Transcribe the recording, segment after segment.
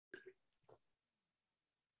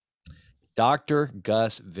Dr.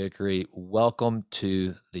 Gus Vickery, welcome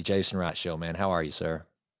to the Jason Wright Show, man. How are you, sir?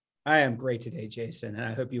 I am great today, Jason, and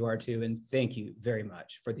I hope you are too. And thank you very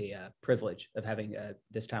much for the privilege of having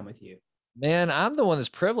this time with you. Man, I'm the one that's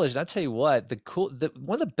privileged. I tell you what,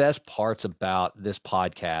 one of the best parts about this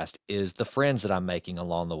podcast is the friends that I'm making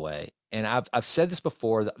along the way. And I've said this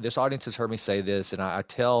before. This audience has heard me say this, and I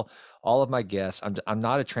tell all of my guests, I'm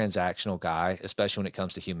not a transactional guy, especially when it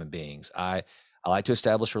comes to human beings. I like to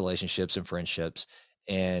establish relationships and friendships,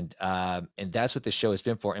 and that's what this show has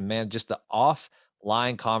been for. And man, just the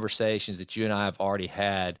offline conversations that you and I have already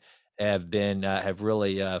had have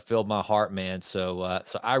really filled my heart, man. So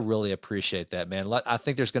I really appreciate that, man. I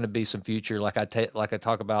think there's going to be some future, like I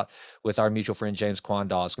talk about with our mutual friend James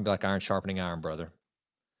Quandahl. It's going to be like iron sharpening iron, brother.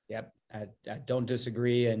 Yep, I don't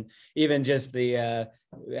disagree, and even just the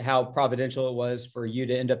how providential it was for you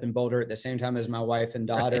to end up in Boulder at the same time as my wife and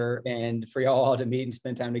Right. daughter, and for y'all all to meet and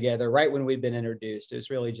spend time together right when we've been introduced. It's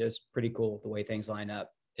really just pretty cool the way things line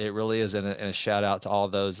up. It really is, and a shout out to all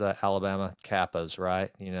those Alabama Kappas,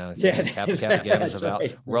 right? You know, Yeah, Kappa Kappa Gammas that's about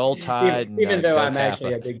right. roll tide Even, and even though go I'm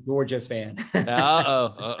actually Kappa. a big Georgia fan.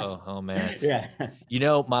 Oh man. Yeah. You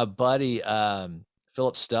know, my buddy,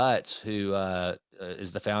 Philip Stutz, who,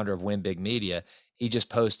 is the founder of Win Big Media, he just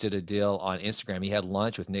posted a deal on Instagram. He had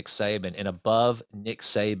lunch with Nick Saban, and above Nick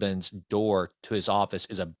Saban's door to his office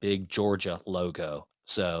is a big Georgia logo.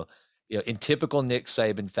 So, in typical Nick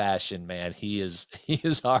Saban fashion, man, he is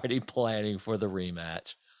already planning for the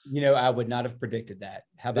rematch. I would not have predicted that.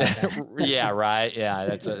 How about that? Yeah, right. Yeah,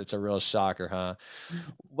 it's a real shocker, huh?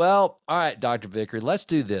 Well, all right, Dr. Vickery, let's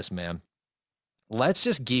do this, man. Let's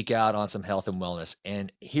just geek out on some health and wellness.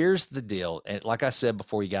 And here's the deal. And like I said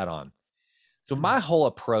before you got on, so my whole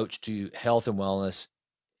approach to health and wellness,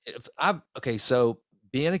 if I've okay, so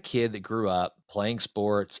being a kid that grew up playing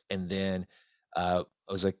sports and then I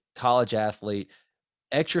was a college athlete,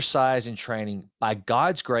 exercise and training, by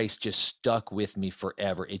God's grace, just stuck with me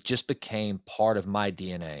forever. It just became part of my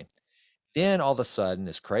DNA. Then all of a sudden,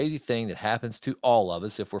 this crazy thing that happens to all of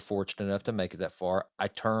us, if we're fortunate enough to make it that far, I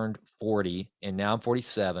turned 40 and now I'm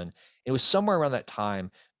 47. It was somewhere around that time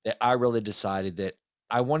that I really decided that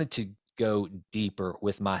I wanted to go deeper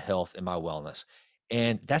with my health and my wellness.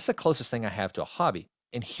 And that's the closest thing I have to a hobby.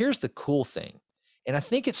 And here's the cool thing. And I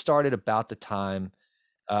think it started about the time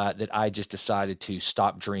that I just decided to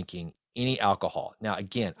stop drinking any alcohol. Now,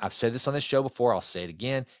 again, I've said this on this show before. I'll say it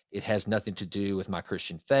again. It has nothing to do with my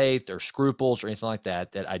Christian faith or scruples or anything like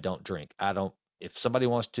that. That I don't drink. I don't. If somebody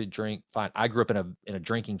wants to drink, fine. I grew up in a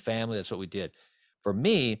drinking family. That's what we did. For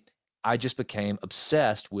me, I just became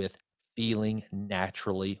obsessed with feeling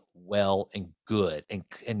naturally well and good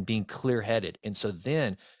and being clear headed. And so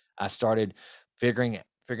then I started figuring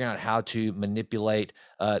out how to manipulate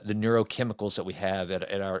the neurochemicals that we have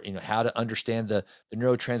at our, how to understand the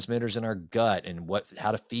neurotransmitters in our gut and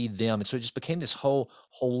how to feed them. And so it just became this whole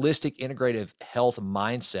holistic, integrative health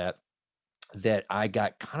mindset that I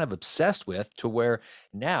got kind of obsessed with to where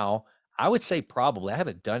now I would say probably, I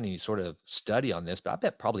haven't done any sort of study on this, but I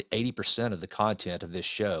bet probably 80% of the content of this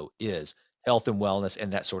show is health and wellness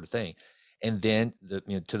and that sort of thing. And then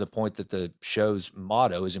to the point that the show's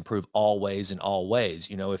motto is improve always in all ways.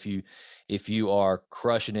 If you are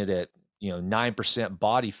crushing it at 9%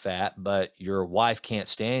 body fat, but your wife can't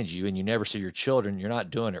stand you and you never see your children, you're not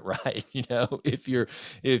doing it right. If you're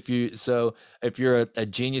a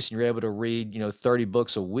genius and you're able to read 30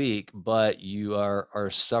 books a week, but you are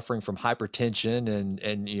suffering from hypertension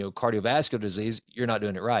and cardiovascular disease, you're not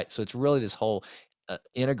doing it right. So it's really this whole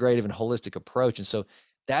integrative and holistic approach. And so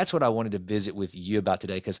that's what I wanted to visit with you about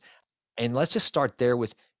today. And let's just start there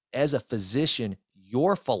with, as a physician,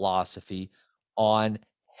 your philosophy on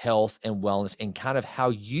health and wellness and kind of how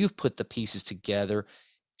you've put the pieces together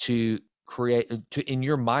to create in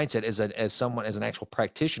your mindset as an actual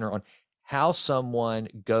practitioner on how someone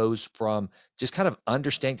goes from just kind of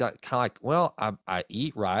understanding kind of like, well, I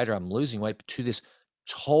eat right or I'm losing weight to this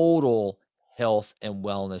total health and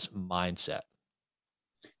wellness mindset.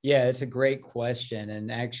 Yeah, it's a great question.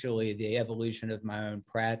 And actually, the evolution of my own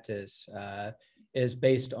practice is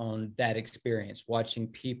based on that experience, watching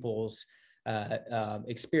people's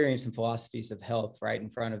experience and philosophies of health right in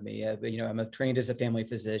front of me. I'm trained as a family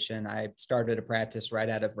physician. I started a practice right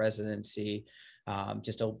out of residency,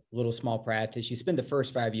 just a little small practice. You spend the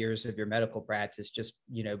first 5 years of your medical practice just,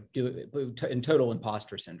 in total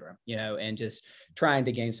imposter syndrome, and just trying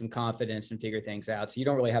to gain some confidence and figure things out. So you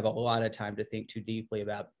don't really have a lot of time to think too deeply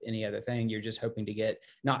about any other thing. You're just hoping to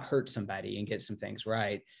not hurt somebody and get some things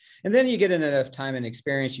right. And then you get in enough time and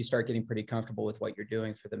experience, you start getting pretty comfortable with what you're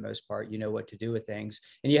doing for the most part. You know what to do with things.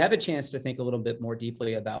 And you have a chance to think a little bit more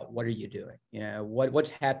deeply about what are you doing?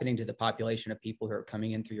 What's happening to the population of people who are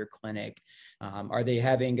coming in through your clinic? Are they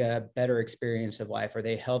having a better experience of life? Are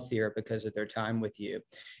they healthier because of their time with you?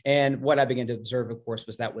 And what I began to observe, of course,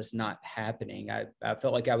 was that was not happening. I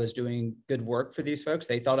felt like I was doing good work for these folks.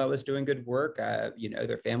 They thought I was doing good work.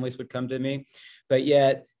 Their families would come to me, but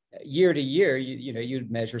yet year to year,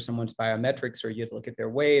 you'd measure someone's biometrics, or you'd look at their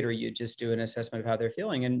weight, or you'd just do an assessment of how they're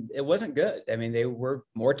feeling. And it wasn't good. I mean, they were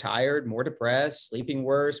more tired, more depressed, sleeping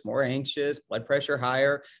worse, more anxious, blood pressure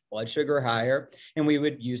higher, blood sugar higher. And we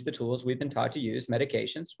would use the tools we've been taught to use,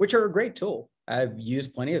 medications, which are a great tool. I've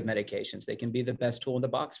used plenty of medications. They can be the best tool in the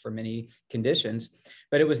box for many conditions,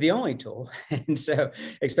 but it was the only tool. And so,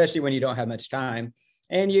 especially when you don't have much time,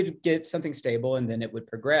 and you'd get something stable and then it would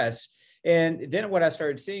progress. And then what I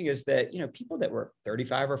started seeing is that, people that were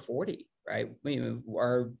 35 or 40, right,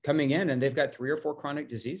 are coming in and they've got 3 or 4 chronic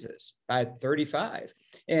diseases by 35.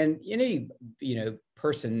 And any,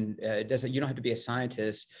 person you don't have to be a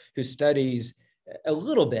scientist who studies a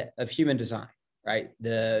little bit of human design, right?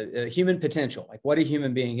 The human potential, like what a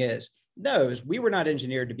human being is, knows we were not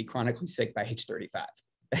engineered to be chronically sick by age 35.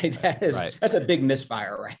 That's a big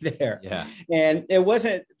misfire right there. Yeah. And it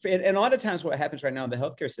wasn't, and a lot of times what happens right now in the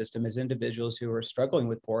healthcare system is individuals who are struggling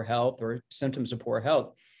with poor health or symptoms of poor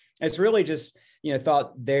health. It's really just,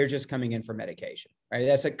 thought they're just coming in for medication, right?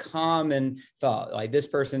 That's a common thought. Like, this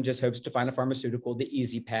person just hopes to find a pharmaceutical, the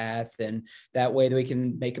easy path, and that way we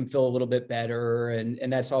can make them feel a little bit better.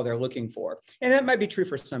 And that's all they're looking for. And that might be true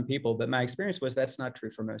for some people, but my experience was that's not true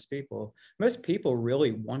for most people. Most people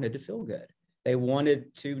really wanted to feel good. They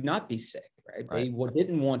wanted to not be sick, right? They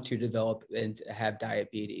didn't want to develop and have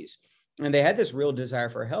diabetes. And they had this real desire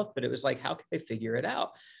for health, but it was like, how could they figure it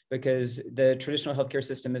out? Because the traditional healthcare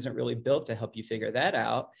system isn't really built to help you figure that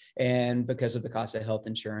out. And because of the cost of health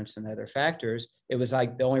insurance and other factors, it was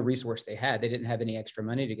like the only resource they had. They didn't have any extra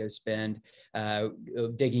money to go spend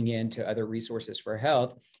digging into other resources for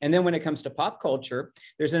health. And then when it comes to pop culture,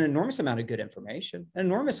 there's an enormous amount of good information, an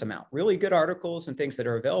enormous amount, really good articles and things that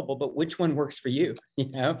are available, but which one works for you,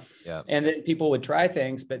 Yeah. And then people would try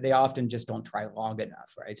things, but they often just don't try long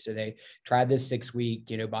enough, right? So they try this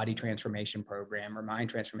 6-week, body transformation program or mind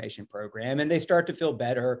transformation program, and they start to feel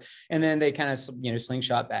better. And then they kind of,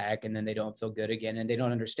 slingshot back, and then they don't feel good again. And they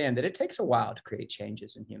don't understand that it takes a while to create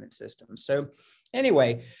changes in human systems. So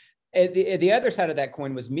anyway, the other side of that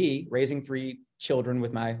coin was me raising 3 children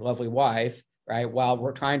with my lovely wife, right? While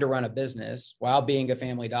we're trying to run a business, while being a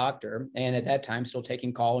family doctor. And at that time, still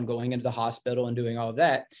taking call and going into the hospital and doing all of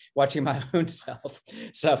that, watching my own self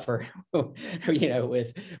suffer,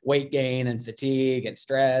 with weight gain and fatigue and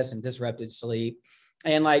stress and disrupted sleep.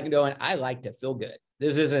 And going, I like to feel good.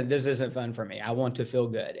 This isn't fun for me. I want to feel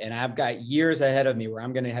good. And I've got years ahead of me where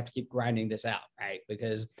I'm going to have to keep grinding this out, right?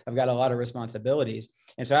 Because I've got a lot of responsibilities.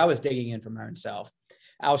 And so I was digging in for my own self.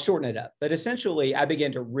 I'll shorten it up. But essentially, I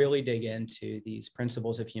began to really dig into these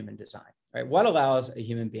principles of human design, right? What allows a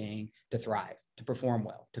human being to thrive, to perform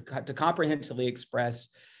well, to comprehensively express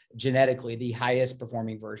genetically the highest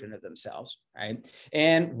performing version of themselves, right?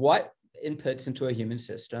 And what inputs into a human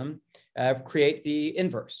system create the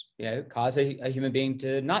inverse, cause a human being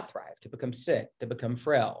to not thrive, to become sick, to become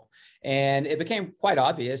frail. And it became quite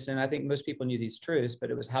obvious. And I think most people knew these truths,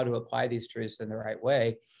 but it was how to apply these truths in the right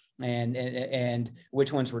way and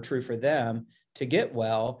which ones were true for them to get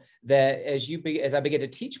well, that as I began to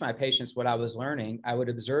teach my patients what I was learning, I would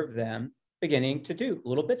observe them beginning to do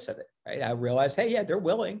little bits of it, right? I realized, hey, yeah, they're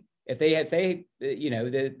willing. If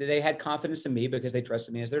they had confidence in me because they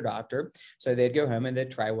trusted me as their doctor. So they'd go home and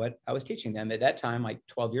they'd try what I was teaching them. At that time, like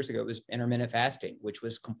 12 years ago, it was intermittent fasting, which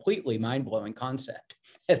was completely mind-blowing concept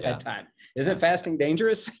at that time. Isn't fasting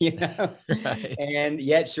dangerous? Right. And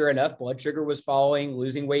yet, sure enough, blood sugar was falling,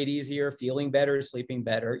 losing weight easier, feeling better, sleeping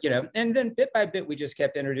better, and then bit by bit, we just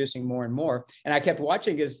kept introducing more and more. And I kept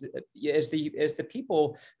watching as the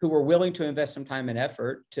people who were willing to invest some time and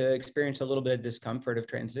effort to experience a little bit of discomfort of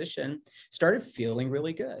transition started feeling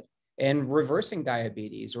really good and reversing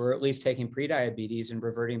diabetes, or at least taking pre-diabetes and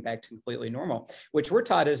reverting back to completely normal, which we're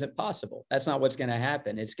taught isn't possible. That's not what's going to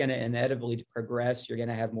happen. It's going to inevitably progress. You're going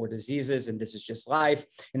to have more diseases, and this is just life.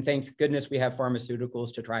 And thank goodness we have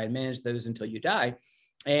pharmaceuticals to try and manage those until you die.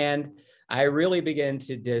 And I really began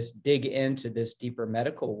to just dig into this deeper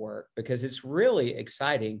medical work because it's really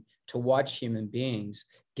exciting to watch human beings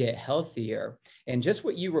get healthier. And just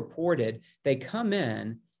what you reported, they come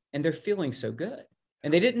in and they're feeling so good.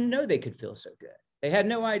 And they didn't know they could feel so good. They had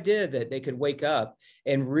no idea that they could wake up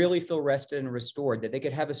and really feel rested and restored, that they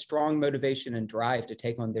could have a strong motivation and drive to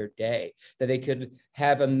take on their day, that they could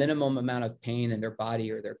have a minimum amount of pain in their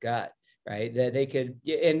body or their gut, right? That they could,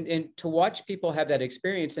 and to watch people have that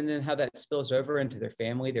experience and then how that spills over into their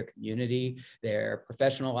family, their community, their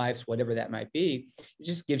professional lives, whatever that might be, it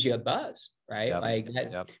just gives you a buzz, right? Yep. Like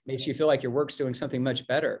that Yep. makes you feel like your work's doing something much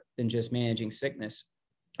better than just managing sickness.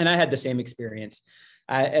 And I had the same experience.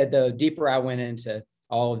 The deeper I went into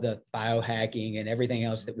all of the biohacking and everything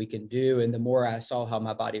else that we can do, and the more I saw how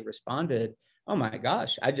my body responded, oh my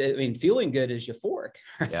gosh, I mean, feeling good is euphoric,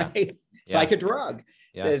 right? Yeah. It's Yeah. like a drug.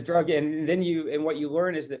 Yeah. So it's drug. And then and what you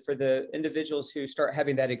learn is that for the individuals who start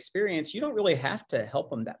having that experience, you don't really have to help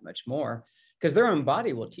them that much more because their own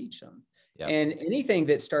body will teach them. Yeah. And anything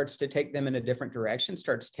that starts to take them in a different direction,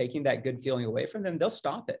 starts taking that good feeling away from them, they'll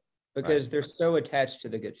stop it because they're so attached to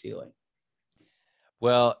the good feeling.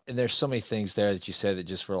 Well, and there's so many things there that you said that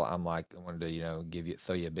just were, I'm like, I wanted to,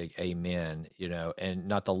 throw you a big amen, and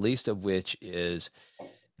not the least of which is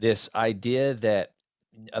this idea that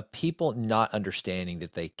of people not understanding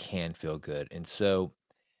that they can feel good. And so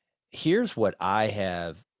here's what I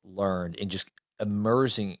have learned in just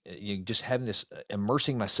just having this,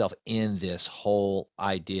 immersing myself in this whole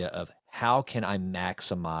idea of how can I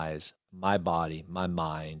maximize my body, my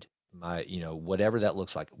mind, my, whatever that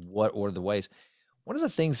looks like, what are the ways. One of the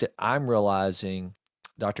things that I'm realizing,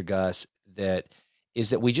 Dr. Gus, that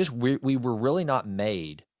is that we were really not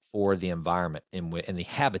made for the environment in the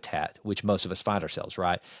habitat which most of us find ourselves,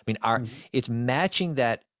 right? I mean, it's matching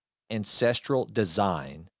that ancestral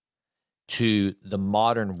design to the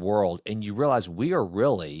modern world, and you realize we are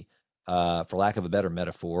really, for lack of a better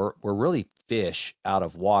metaphor, we're really fish out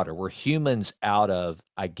of water. We're humans out of,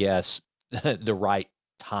 I guess, the right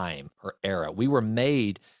time or era. We were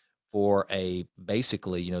made for a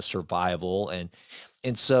basically, survival,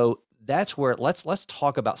 and so that's where let's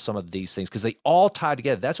talk about some of these things because they all tie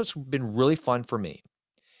together. That's what's been really fun for me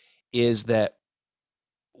is that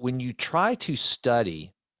when you try to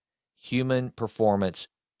study human performance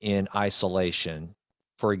in isolation,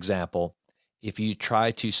 for example, if you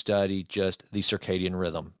try to study just the circadian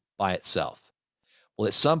rhythm by itself, well,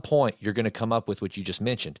 at some point, you're going to come up with what you just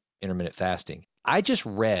mentioned, intermittent fasting. I just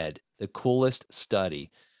read the coolest study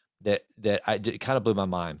it kind of blew my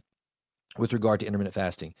mind with regard to intermittent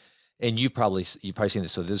fasting. And you've probably seen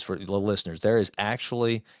this. So this is for the listeners. There is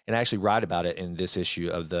actually, and I actually write about it in this issue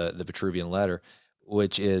of the Vitruvian Letter,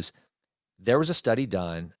 which is there was a study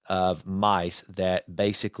done of mice that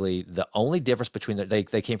basically the only difference between they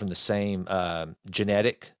came from the same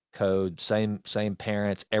genetic code, same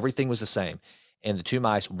parents, everything was the same. And the two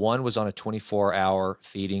mice, one was on a 24-hour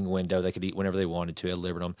feeding window. They could eat whenever they wanted to at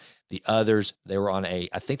libertum. The others, they were on I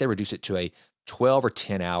think they reduced it to a 12 or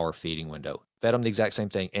 10-hour feeding window. Fed them the exact same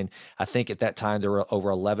thing. And I think at that time there were over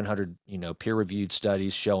 1,100, peer-reviewed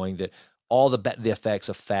studies showing that all the effects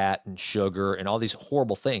of fat and sugar and all these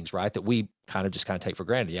horrible things, right? That we kind of take for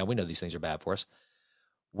granted. Yeah, we know these things are bad for us.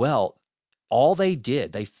 Well, all they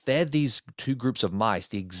did, they fed these two groups of mice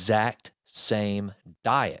the exact same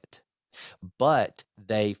diet, but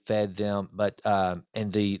they fed them,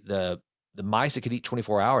 and the mice that could eat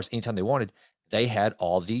 24 hours anytime they wanted, they had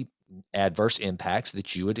all the adverse impacts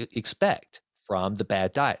that you would expect from the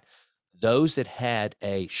bad diet. Those that had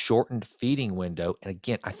a shortened feeding window, and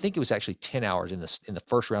again, I think it was actually 10 hours in the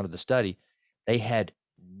first round of the study, they had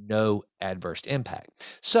no adverse impact.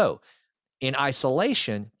 So in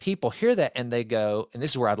isolation, people hear that and they go, and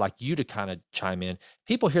this is where I'd like you to kind of chime in.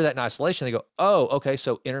 People hear that in isolation, they go, "Oh, okay,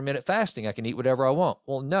 so intermittent fasting, I can eat whatever I want."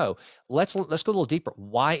 Well, no. Let's go a little deeper.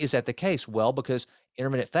 Why is that the case? Well, because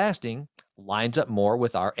intermittent fasting lines up more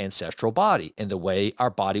with our ancestral body and the way our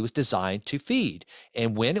body was designed to feed,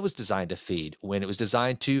 and when it was designed to feed, when it was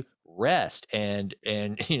designed to rest and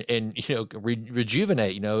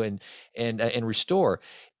rejuvenate, and restore.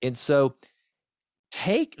 And so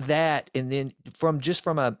take that and then from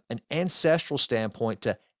an ancestral standpoint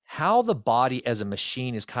to how the body as a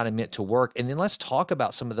machine is kind of meant to work. And then let's talk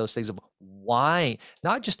about some of those things of why,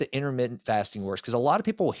 not just the intermittent fasting works, because a lot of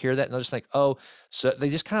people will hear that and they'll just think, oh, so they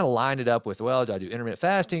just kind of line it up with, well, do I do intermittent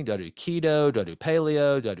fasting? Do I do keto? Do I do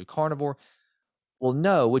paleo? Do I do carnivore? Well,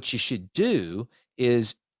 no, what you should do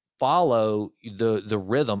is follow the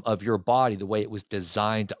rhythm of your body, the way it was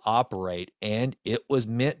designed to operate, and it was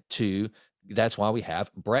meant to That's why we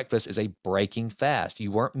have breakfast is a breaking fast.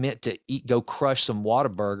 You weren't meant to go crush some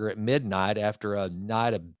Whataburger at midnight after a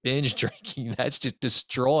night of binge drinking. That's just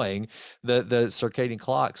destroying the circadian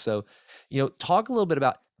clock. So, talk a little bit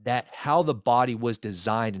about that, how the body was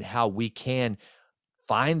designed and how we can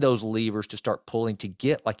find those levers to start pulling to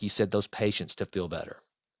get, like you said, those patients to feel better.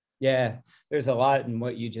 Yeah, there's a lot in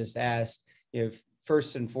what you just asked.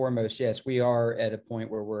 First and foremost, yes, we are at a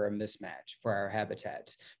point where we're a mismatch for our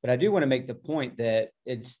habitats. But I do want to make the point that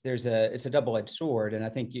it's a double-edged sword, and I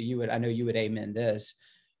think I know you would amen this.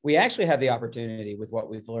 We actually have the opportunity with what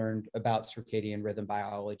we've learned about circadian rhythm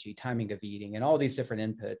biology, timing of eating, and all these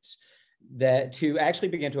different inputs, that to actually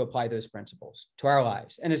begin to apply those principles to our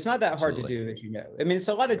lives. And it's not that hard to do, as you know. I mean, it's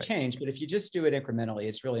a lot of change, but if you just do it incrementally,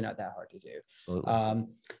 it's really not that hard to do.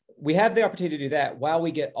 We have the opportunity to do that while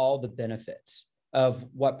we get all the benefits of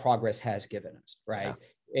what progress has given us, right?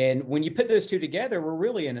 Yeah. And when you put those two together, we're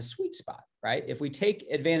really in a sweet spot, right? If we take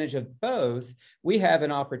advantage of both, we have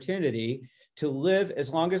an opportunity to live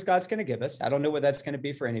as long as God's going to give us. I don't know what that's going to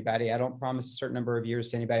be for anybody. I don't promise a certain number of years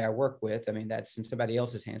to anybody I work with. I mean, that's in somebody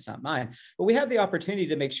else's hands, not mine. But we have the opportunity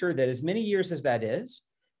to make sure that as many years as that is,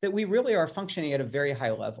 that we really are functioning at a very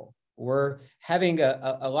high level. We're having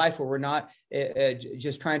a life where we're not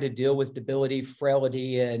just trying to deal with debility,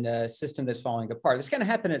 frailty, and a system that's falling apart. It's going to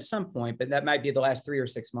happen at some point, but that might be the last 3 or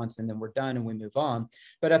 6 months, and then we're done and we move on.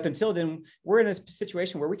 But up until then, we're in a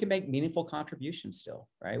situation where we can make meaningful contributions still,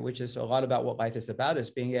 right? Which is a lot about what life is about, is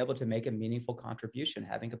being able to make a meaningful contribution,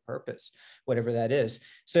 having a purpose, whatever that is.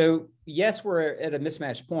 So yes, we're at a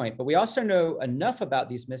mismatch point, but we also know enough about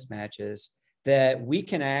these mismatches that we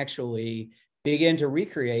can actually begin to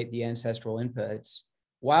recreate the ancestral inputs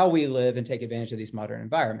while we live and take advantage of these modern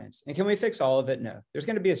environments. And can we fix all of it? No. There's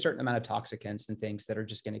going to be a certain amount of toxicants and things that are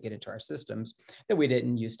just going to get into our systems that we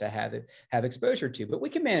didn't used to have exposure to, but we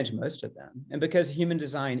can manage most of them. And because human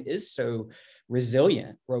design is so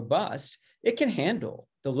resilient, robust, it can handle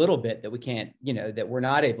the little bit that we can't, that we're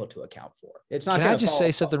not able to account for. It's not. Can I just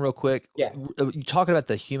say something real quick? Yeah. You're talking about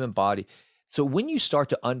the human body. So when you start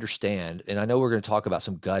to understand, and I know we're going to talk about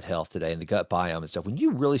some gut health today and the gut biome and stuff, when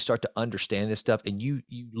you really start to understand this stuff and you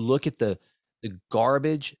look at the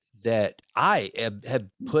garbage that I have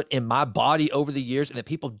put in my body over the years and that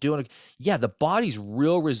people doing, yeah, the body's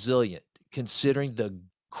real resilient considering the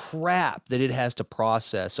crap that it has to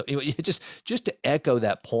process. So just to echo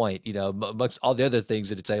that point, amongst all the other things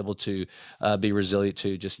that it's able to be resilient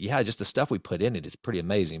to, just the stuff we put in it is pretty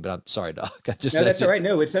amazing. But I'm sorry, Doc. No, that's all right.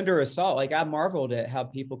 No, it's under assault. Like, I marveled at how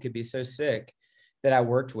people could be so sick that I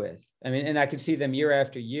worked with. I mean, and I could see them year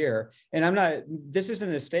after year. And this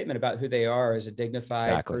isn't a statement about who they are as a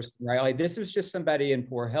dignified person, right? Like, this was just somebody in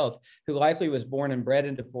poor health who likely was born and bred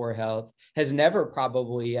into poor health, has never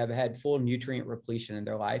probably have had full nutrient repletion in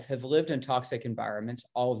their life, have lived in toxic environments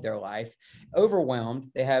all of their life, overwhelmed.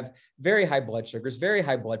 They have very high blood sugars, very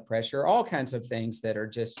high blood pressure, all kinds of things that are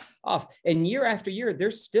just off. And year after year, they're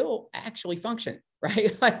still actually functioning.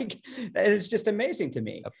 Right. Like, it's just amazing to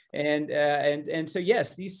me. Yep. And so,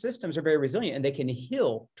 yes, these systems are very resilient and they can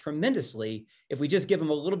heal tremendously if we just give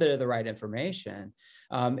them a little bit of the right information.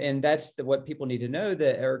 And that's what people need to know,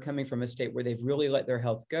 that are coming from a state where they've really let their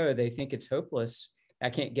health go. They think it's hopeless.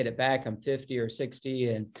 I can't get it back. I'm 50 or 60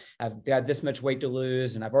 and I've got this much weight to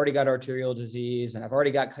lose, and I've already got arterial disease and I've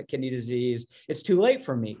already got kidney disease. It's too late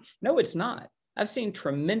for me. No, it's not. I've seen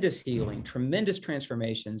tremendous healing, tremendous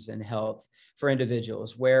transformations in health for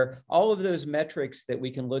individuals, where all of those metrics that we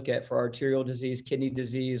can look at for arterial disease, kidney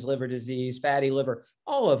disease, liver disease, fatty liver,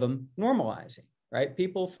 all of them normalizing, right?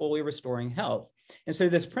 People fully restoring health. And so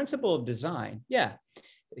this principle of design,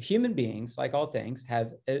 human beings, like all things,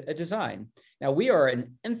 have a design. Now, we are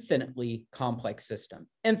an infinitely complex system,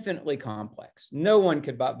 infinitely complex. No one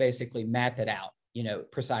could basically map it out,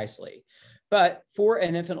 precisely. But for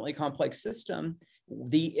an infinitely complex system,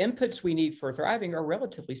 the inputs we need for thriving are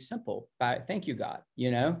relatively simple. Thank you, God.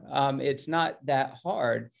 It's not that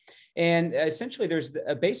hard. And essentially, there's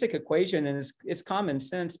a basic equation, and it's common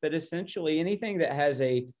sense, but essentially anything that has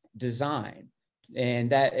a design,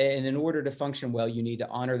 and in order to function well, you need to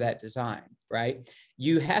honor that design, right?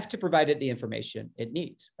 You have to provide it the information it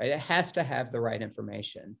needs, right? It has to have the right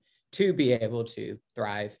information to be able to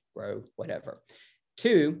thrive, grow, whatever.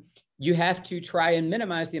 2, you have to try and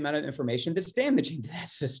minimize the amount of information that's damaging to that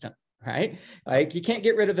system, right? Like, you can't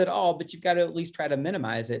get rid of it all, but you've got to at least try to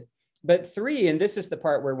minimize it. But 3, and this is the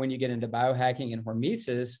part where when you get into biohacking and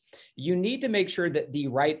hormesis, you need to make sure that the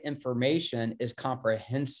right information is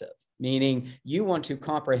comprehensive, meaning you want to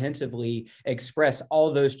comprehensively express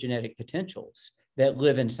all those genetic potentials that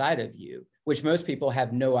live inside of you, which most people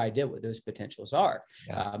have no idea what those potentials are,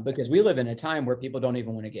 Yeah. because we live in a time where people don't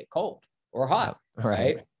even want to get cold or hot, Yep. Right.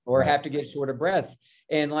 right? Or Right. have to get short of breath.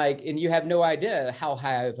 And you have no idea how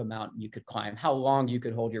high of a mountain you could climb, how long you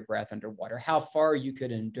could hold your breath underwater, how far you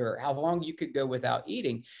could endure, how long you could go without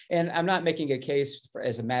eating. And I'm not making a case for,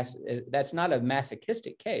 as a mass, that's not a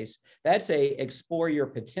masochistic case. That's a explore your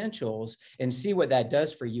potentials and see what that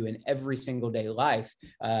does for you in every single day life,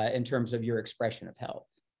 in terms of your expression of health.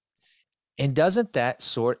 And isn't that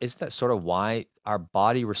sort of why our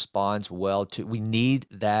body responds well to we need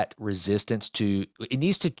that resistance to it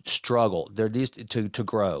needs to struggle. There needs to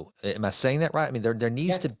grow. Am I saying that right? I mean, there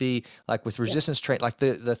needs Yeah. to be like with Yeah. resistance train, like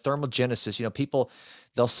the thermogenesis, people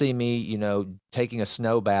they'll see me, taking a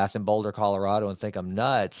snow bath in Boulder, Colorado and think I'm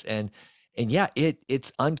nuts. And yeah,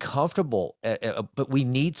 it's uncomfortable, but we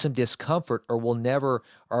need some discomfort or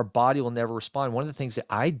our body will never respond. One of the things that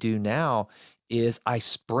I do now is I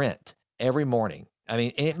sprint every morning. I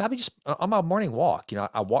mean, and it might be just on my morning walk.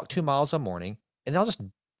 I walk 2 miles a morning, and I'll just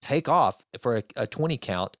take off for a 20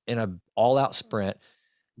 count in a all-out sprint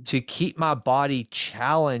to keep my body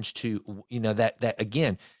challenged to, that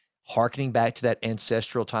again, hearkening back to that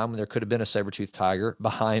ancestral time when there could have been a saber-toothed tiger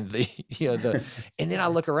behind the, and then I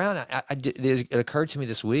look around, it occurred to me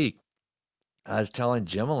this week, I was telling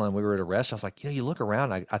Jim'alyn, we were at a restaurant, I was like, you look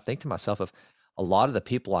around, I think to myself, if a lot of the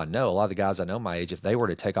people I know, a lot of the guys I know my age, if they were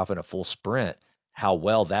to take off in a full sprint, how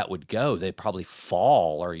well that would go. They'd probably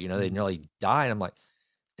fall or, they'd nearly die. And I'm like,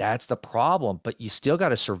 that's the problem. But you still got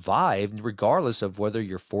to survive regardless of whether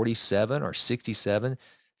you're 47 or 67.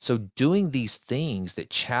 So doing these things that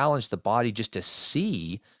challenge the body just to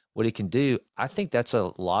see what it can do, I think that's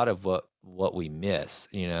a lot of what we miss,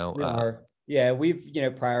 We are. Yeah, we've,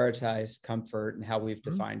 prioritized comfort and how we've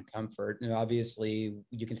Mhm. defined comfort. And obviously,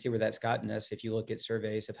 you can see where that's gotten us. If you look at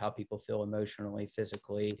surveys of how people feel emotionally,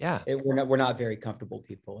 physically, Yeah. we're not very comfortable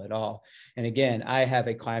people at all. And again, I have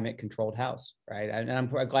a climate controlled house, right? And I'm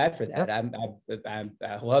glad for that. Yep.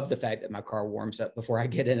 I love the fact that my car warms up before I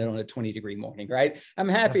get in it on a 20-degree morning, right? I'm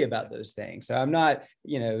happy about those things. So I'm not,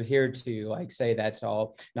 here to like say that's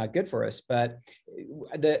all not good for us, but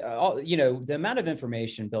the amount of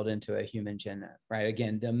information built into a human genome, right?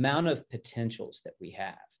 Again, the amount of potentials that we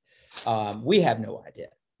have no idea,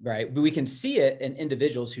 right? But we can see it in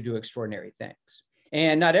individuals who do extraordinary things.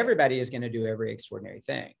 And not everybody is going to do every extraordinary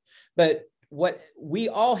thing, but what we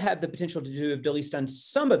all have the potential to do, have at least done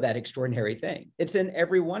some of that extraordinary thing. It's in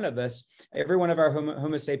every one of us, every one of our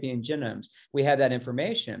Homo sapien genomes. We have that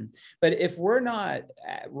information. But if we're not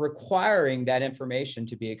requiring that information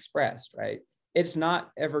to be expressed, right, it's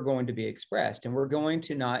not ever going to be expressed. And we're going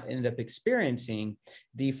to not end up experiencing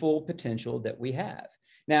the full potential that we have.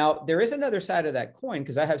 Now, there is another side of that coin,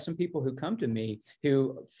 because I have some people who come to me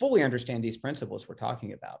who fully understand these principles we're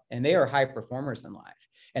talking about, and they are high performers in life,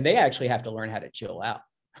 and they actually have to learn how to chill out.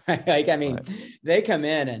 Like, I mean, Right. they come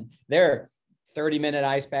in and they're 30-minute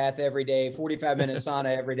ice bath every day, 45-minute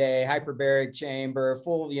sauna every day, hyperbaric chamber,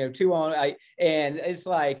 full, 2 on, and it's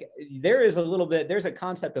like, there's a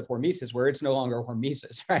concept of hormesis where it's no longer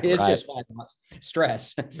hormesis, right? It's Right. just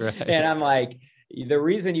stress. Right. And I'm like, the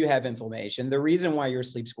reason you have inflammation, the reason why your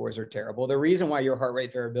sleep scores are terrible, the reason why your heart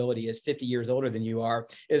rate variability is 50 years older than you are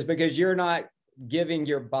is because you're not giving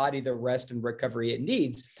your body the rest and recovery it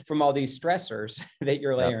needs from all these stressors that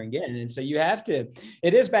you're Yep. layering in. And so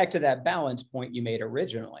it is back to that balance point you made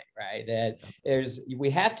originally, right? That we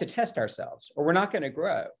have to test ourselves or we're not going to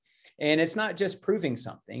grow. And it's not just proving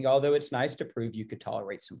something, although it's nice to prove you could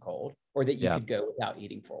tolerate some cold or that you Yeah. could go without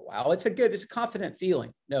eating for a while. It's a confident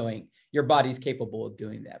feeling knowing your body's capable of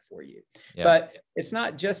doing that for you. Yeah. But it's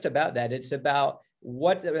not just about that. It's about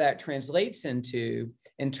what that translates into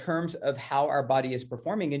in terms of how our body is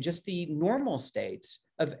performing in just the normal states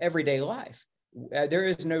of everyday life. There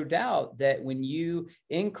is no doubt that when you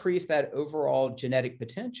increase that overall genetic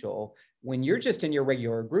potential, when you're just in your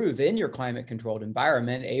regular groove, in your climate controlled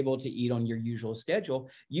environment, able to eat on your usual schedule,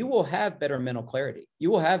 you will have better mental clarity.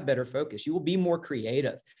 You will have better focus. You will be more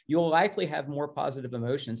creative. You will likely have more positive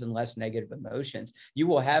emotions and less negative emotions. You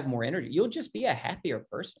will have more energy. You'll just be a happier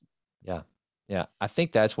person. Yeah. Yeah. I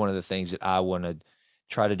think that's one of the things that I want to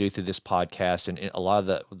try to do through this podcast. And a lot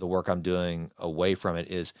of the work I'm doing away from it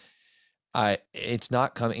is it's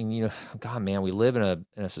not coming, God, man, we live in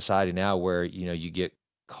a society now where, you get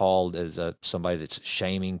called as somebody that's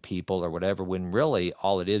shaming people or whatever, when really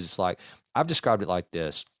all it is, it's like, I've described it like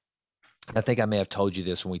this. I think I may have told you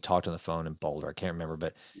this when we talked on the phone in Boulder. I can't remember,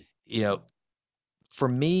 but you know, for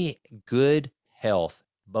me, good health,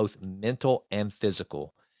 both mental and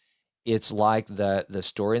physical, it's like the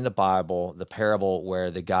story in the Bible, the parable where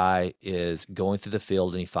the guy is going through the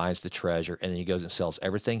field and he finds the treasure, and then he goes and sells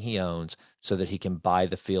everything he owns so that he can buy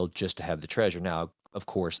the field just to have the treasure. Now, of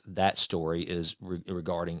course, that story is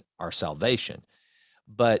regarding our salvation.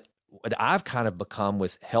 But what I've kind of become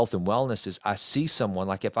with health and wellness is I see someone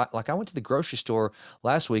like if I like I went to the grocery store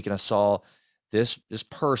last week and I saw this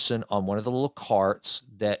person on one of the little carts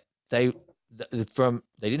that they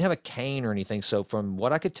didn't have a cane or anything. So from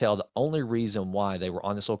what I could tell, the only reason why they were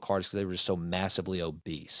on this little cart is because they were just so massively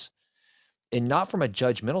obese. And not from a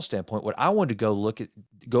judgmental standpoint, what I wanted to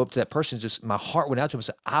go up to that person, just my heart went out to him and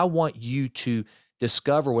said, I want you to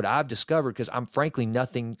discover what I've discovered because I'm frankly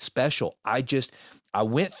nothing special. I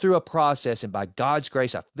went through a process and by God's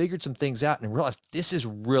grace, I figured some things out and realized this is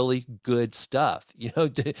really good stuff. You know,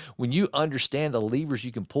 when you understand the levers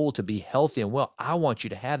you can pull to be healthy and well, I want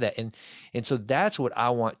you to have that. And so that's what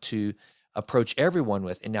I want to approach everyone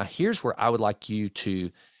with. And now here's where I would like you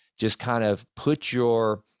to just kind of put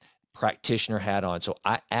your practitioner hat on. So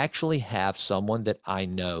I actually have someone that I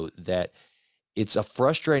know that it's a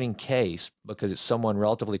frustrating case because it's someone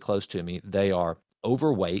relatively close to me. They are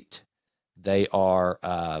overweight. They are,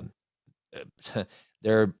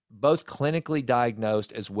 they're both clinically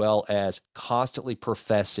diagnosed as well as constantly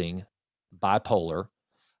professing bipolar.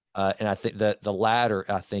 And I think that the latter,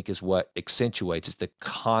 I think, is what accentuates is the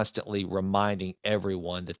constantly reminding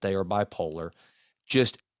everyone that they are bipolar.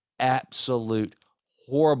 Just absolute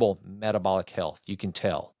horrible metabolic health. You can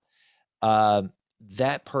tell.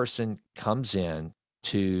 That person comes in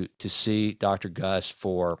to see Dr. Gus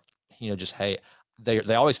for, just, hey,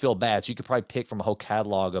 they always feel bad. So you could probably pick from a whole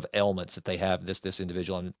catalog of ailments that they have, this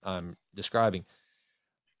individual I'm describing.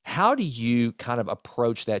 How do you kind of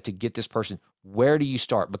approach that to get this person? Where do you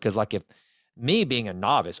start? Because like if me being a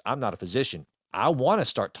novice, I'm not a physician. I want to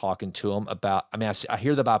start talking to them about, I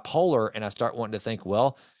hear the bipolar and I start wanting to think,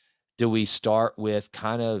 well, do we start with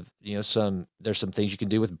kind of, there's some things you can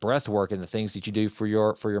do with breath work and the things that you do for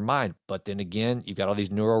your mind. But then again, you've got all these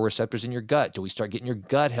neuroreceptors in your gut. Do we start getting your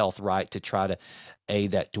gut health right to try to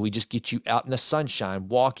aid that? Do we just get you out in the sunshine,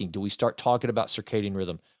 walking? Do we start talking about circadian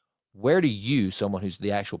rhythm? Where do you, someone who's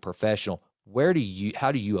the actual professional,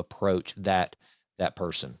 how do you approach that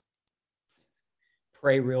person?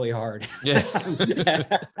 Pray really hard. Yeah.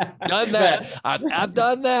 Done that. I've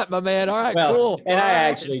done that, my man. All right, well, cool. And all I right.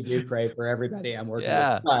 actually do pray for everybody I'm working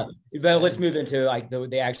Yeah. with. But let's move into like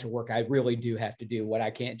the actual work I really do have to do, what I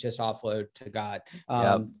can't just offload to God.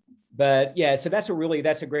 Yep. But yeah, so that's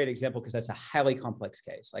a great example because that's a highly complex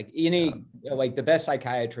case. Like like the best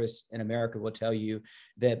psychiatrists in America will tell you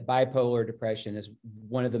that bipolar depression is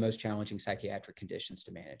one of the most challenging psychiatric conditions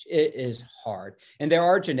to manage. It is hard. And there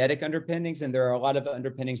are genetic underpinnings, and there are a lot of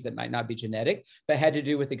underpinnings that might not be genetic, but had to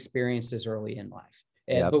do with experiences early in life.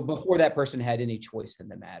 Yep. But before that person had any choice in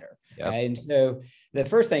the matter. Yep. And so the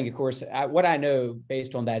first thing, of course, what I know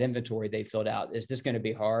based on that inventory they filled out is this going to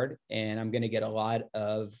be hard. And I'm going to get a lot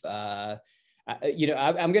of, I'm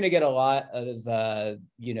going to get a lot of,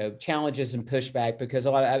 challenges and pushback because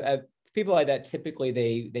a lot of people like that, typically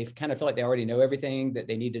they kind of feel like they already know everything that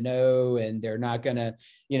they need to know, and they're not going to,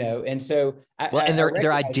 and so.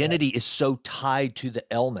 Their identity is so tied to the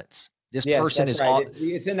ailments. This person is right.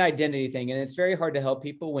 It's an identity thing, and it's very hard to help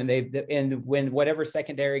people when whatever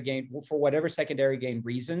secondary gain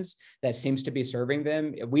reasons that seems to be serving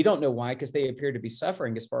them. We don't know why, because they appear to be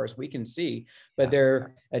suffering as far as we can see, but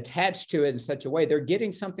they're attached to it in such a way they're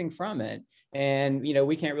getting something from it. And,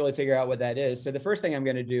 we can't really figure out what that is. So the first thing I'm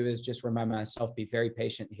going to do is just remind myself, be very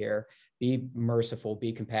patient here, be merciful,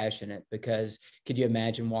 be compassionate, because could you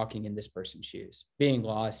imagine walking in this person's shoes, being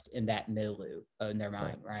lost in that milieu in their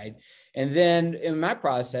mind, right? And then in my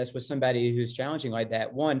process with somebody who's challenging like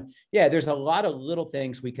that, there's a lot of little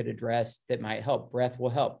things we could address that might help. Breath will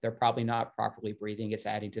help. They're probably not properly breathing. It's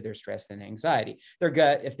adding to their stress and anxiety. Their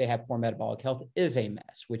gut, if they have poor metabolic health, is a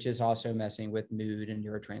mess, which is also messing with mood and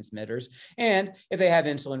neurotransmitters. And if they have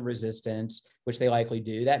insulin resistance, which they likely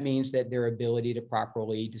do, that means that their ability to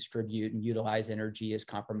properly distribute and utilize energy is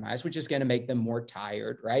compromised, which is going to make them more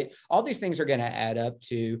tired, right? All these things are going to add up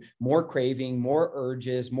to more craving, more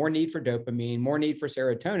urges, more need for dopamine, more need for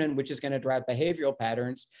serotonin, which is going to drive behavioral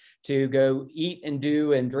patterns to go eat and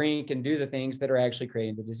do and drink and do the things that are actually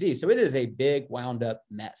creating the disease. So it is a big wound up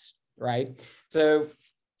mess, right? So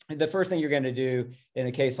the first thing you're going to do in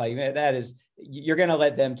a case like that is you're going to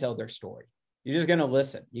let them tell their story. You're just going to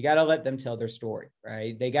listen. You got to let them tell their story,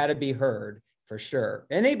 right? They got to be heard for sure.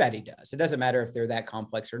 Anybody does. It doesn't matter if they're that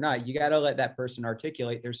complex or not. You got to let that person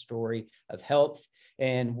articulate their story of health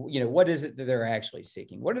and, what is it that they're actually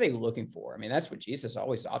seeking? What are they looking for? I mean, that's what Jesus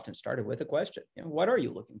always often started with, a question. What are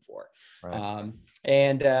you looking for? Right.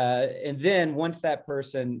 And then once that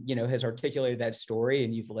person, has articulated that story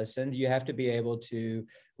and you've listened, you have to be able to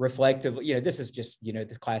reflectively, this is just,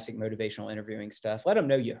 the classic motivational interviewing stuff. Let them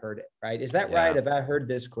know you heard it, right? Is that right? Have I heard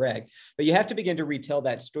this correct? But you have to begin to retell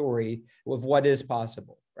that story of what is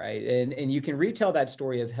possible, right? And you can retell that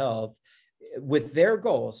story of health with their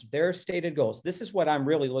goals, their stated goals. This is what I'm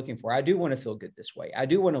really looking for. I do want to feel good this way. I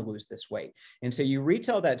do want to lose this weight. And so you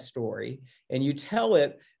retell that story and you tell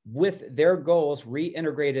it with their goals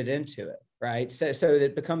reintegrated into it, right? So that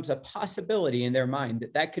it becomes a possibility in their mind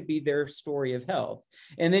that could be their story of health.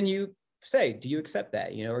 And then you say, do you accept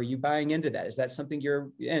that? Are you buying into that? Is that something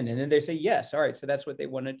you're in? And then they say, yes. All right. So that's what they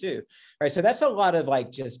want to do. All right. So that's a lot of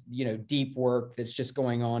just, deep work that's just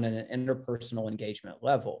going on in an interpersonal engagement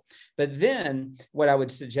level. But then what I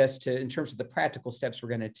would suggest in terms of the practical steps we're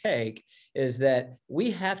going to take is that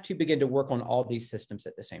we have to begin to work on all these systems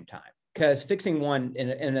at the same time, because fixing one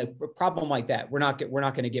in a problem like that, we're not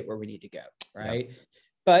going to get where we need to go. Right. Yeah.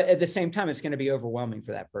 But at the same time, it's going to be overwhelming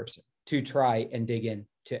for that person to try and dig in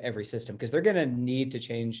to every system, because they're going to need to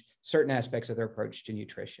change certain aspects of their approach to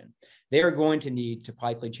nutrition. They are going to need to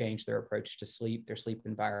likely change their approach to sleep, their sleep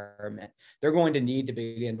environment. They're going to need to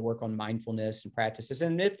begin to work on mindfulness and practices.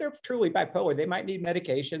 And if they're truly bipolar, they might need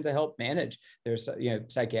medication to help manage their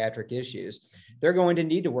psychiatric issues. They're going to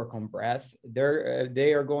need to work on breath.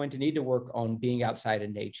 They are going to need to work on being outside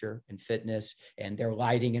in nature and fitness and their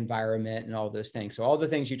lighting environment and all those things. So all the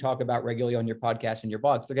things you talk about regularly on your podcast and your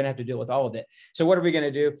blogs, they're going to have to deal with all of it. So what are we going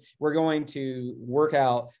to do? We're going to work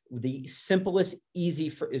out the simplest,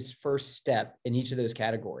 first step in each of those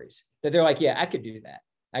categories that they're like, yeah, I could do that.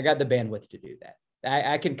 I got the bandwidth to do that.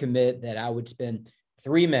 I can commit that I would spend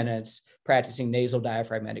 3 minutes practicing nasal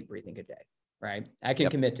diaphragmatic breathing a day, right? I can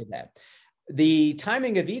commit to that. The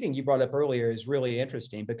timing of eating you brought up earlier is really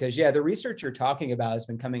interesting because, the research you're talking about has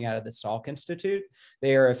been coming out of the Salk Institute.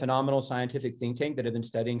 They are a phenomenal scientific think tank that have been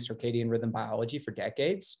studying circadian rhythm biology for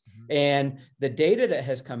decades. Mm-hmm. And the data that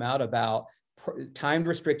has come out about time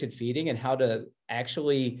restricted feeding and how to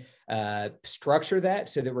actually structure that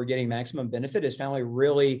so that we're getting maximum benefit is finally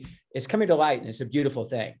really, it's coming to light, and it's a beautiful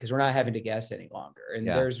thing because we're not having to guess any longer. And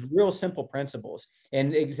there's real simple principles.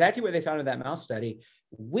 And exactly what they found in that mouse study,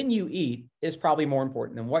 when you eat is probably more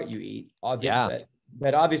important than what you eat, obviously.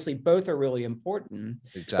 But obviously both are really important.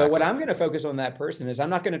 Exactly. But what I'm going to focus on that person is I'm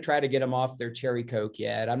not going to try to get them off their cherry Coke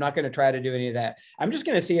yet. I'm not going to try to do any of that. I'm just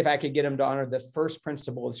going to see if I could get them to honor the first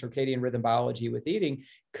principle of circadian rhythm biology with eating.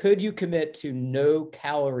 Could you commit to no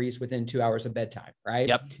calories within 2 hours of bedtime? Right.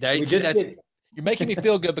 Yep. You're making me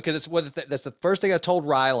feel good because that's the first thing I told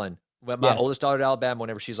Rylan, my oldest daughter at Alabama,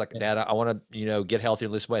 whenever she's like, Dad, I want to, get healthier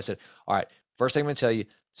and lose weight. I said, all right, first thing I'm going to tell you,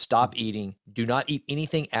 stop eating. Do not eat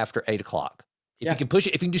anything after 8 o'clock. If you can push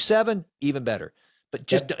it, if you can do 7, even better. But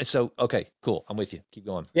just so, okay, cool. I'm with you. Keep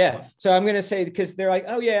going. Yeah. So I'm going to say, because they're like,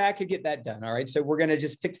 oh yeah, I could get that done. All right. So we're going to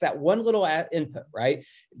just fix that one little input, right?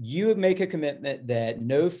 You make a commitment that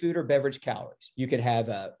no food or beverage calories. You could have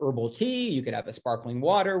a herbal tea. You could have a sparkling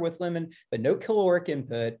water with lemon, but no caloric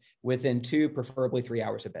input within 2, preferably 3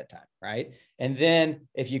 hours of bedtime. Right. And then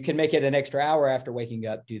if you can make it an extra hour after waking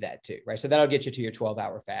up, do that too. Right. So that'll get you to your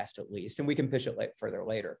 12-hour fast at least. And we can push it further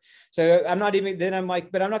later. So I'm not even, then I'm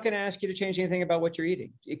like, but I'm not going to ask you to change anything about what you're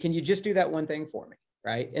eating. Can you just do that one thing for me?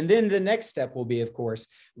 Right. And then the next step will be, of course,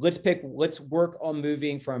 let's work on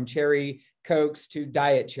moving from cherry Cokes to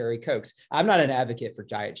diet cherry Cokes. I'm not an advocate for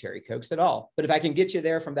diet cherry Cokes at all, but if I can get you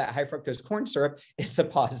there from that high fructose corn syrup, it's a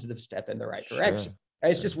positive step in the right direction. Right?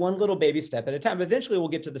 It's just one little baby step at a time. Eventually we'll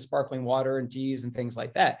get to the sparkling water and teas and things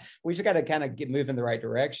like that. We just got to kind of move in the right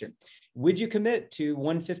direction. Would you commit to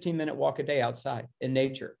 1 15-minute walk a day outside in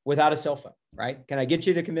nature without a cell phone? Right. Can I get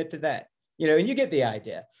you to commit to that? And you get the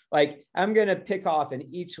idea. Like, I'm going to pick off in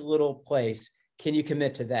each little place. Can you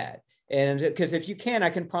commit to that? And because if you can, I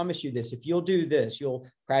can promise you this. If you'll do this, you'll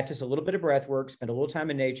practice a little bit of breath work, spend a little time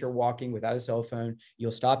in nature, walking without a cell phone.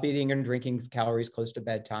 You'll stop eating and drinking calories close to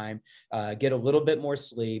bedtime, get a little bit more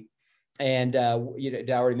sleep. And I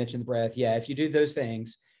already mentioned the breath. Yeah, if you do those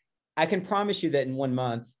things, I can promise you that in 1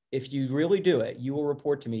 month, if you really do it, you will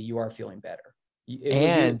report to me you are feeling better.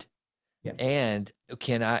 And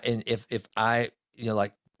can I, and if I,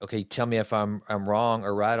 like, okay, tell me if I'm wrong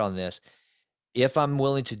or right on this. If I'm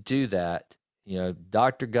willing to do that,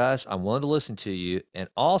 Dr. Gus, I'm willing to listen to you. And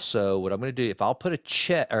also what I'm going to do, if I'll put a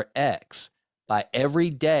check or X by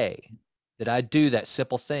every day that I do that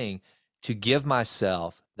simple thing to give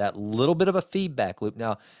myself that little bit of a feedback loop.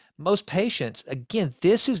 Now, most patients, again,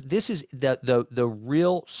 this is the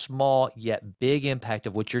real small yet big impact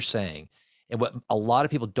of what you're saying, and what a lot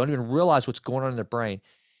of people don't even realize what's going on in their brain.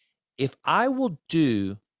 If I will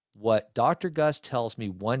do what Dr. Gus tells me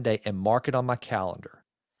one day and mark it on my calendar,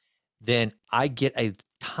 then I get a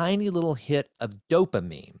tiny little hit of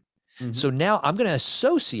dopamine. So Mhm. now I'm going to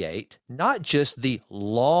associate not just the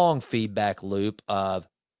long feedback loop of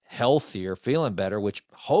healthier, feeling better, which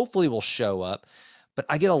hopefully will show up, but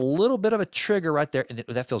I get a little bit of a trigger right there, and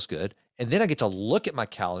that feels good. And then I get to look at my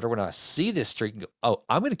calendar when I see this streak and go, oh,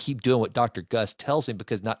 I'm going to keep doing what Dr. Gus tells me,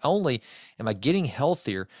 because not only am I getting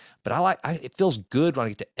healthier, but it feels good when I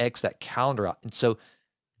get to X that calendar out. And so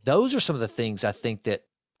those are some of the things I think that,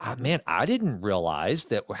 man, I didn't realize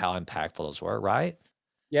that were how impactful those were, right?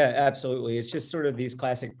 Yeah, absolutely. It's just sort of these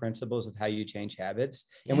classic principles of how you change habits.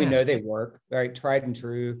 And we Yeah. know they work, right? Tried and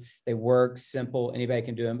true. They work, simple. Anybody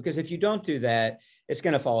can do them. Because if you don't do that, it's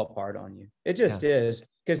going to fall apart on you. It Yeah. just is.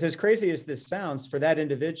 Because as crazy as this sounds, for that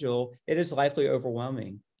individual, it is likely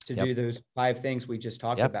overwhelming to Yep. do those 5 things we just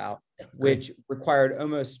talked Yep. about, Agree. which required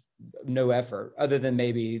almost no effort other than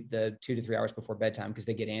maybe the 2 to 3 hours before bedtime because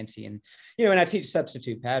they get antsy. And, and I teach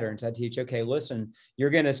substitute patterns. I teach, okay, listen,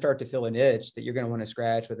 you're going to start to feel an itch that you're going to want to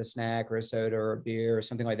scratch with a snack or a soda or a beer or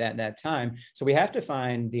something like that in that time. So we have to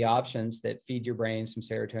find the options that feed your brain some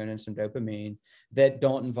serotonin, some dopamine, that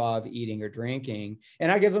don't involve eating or drinking.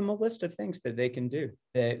 And I give them a list of things that they can do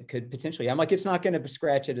that could potentially, I'm like, it's not going to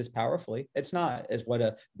scratch it as powerfully. It's not as what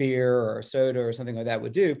a beer or a soda or something like that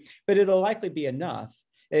would do, but it'll likely be enough,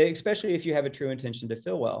 especially if you have a true intention to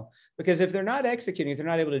feel well. Because if they're not executing, if they're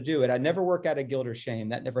not able to do it, I never work out of guilt or shame.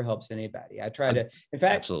 That never helps anybody. I try Ag to, in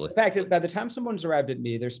Absolutely. fact, by the time someone's arrived at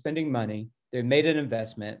me, they're spending money, they've made an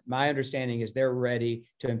investment. My understanding is they're ready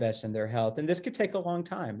to invest in their health. And this could take a long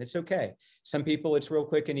time. It's okay. Some people, it's real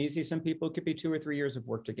quick and easy. Some people, it could be 2 or 3 years of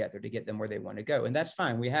work together to get them where they want to go. And that's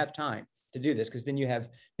fine. We have time to do this, because then you have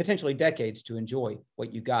potentially decades to enjoy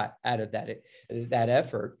what you got out of that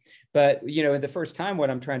effort. But the first time, what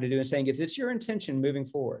I'm trying to do is saying, if it's your intention moving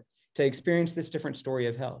forward to experience this different story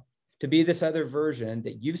of health, to be this other version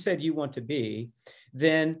that you've said you want to be,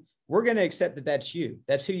 then we're going to accept that that's you.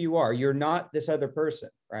 That's who you are. You're not this other person,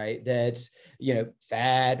 right? That's,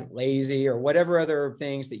 fat, lazy, or whatever other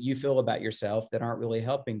things that you feel about yourself that aren't really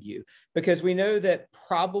helping you. Because we know that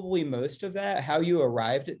probably most of that, how you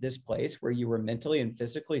arrived at this place where you were mentally and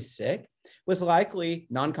physically sick, was likely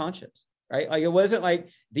non-conscious, right? Like, it wasn't like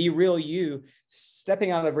the real you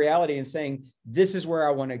stepping out of reality and saying, this is where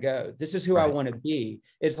I want to go. This is who I Right. want to be.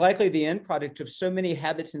 It's likely the end product of so many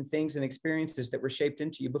habits and things and experiences that were shaped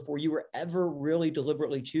into you before you were ever really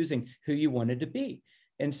deliberately choosing who you wanted to be.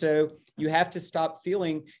 And so you have to stop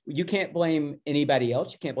feeling, you can't blame anybody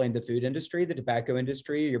else. You can't blame the food industry, the tobacco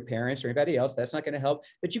industry, your parents, or anybody else. That's not going to help.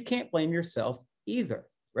 But you can't blame yourself either,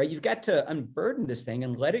 right? You've got to unburden this thing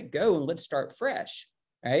and let it go, and let's start fresh.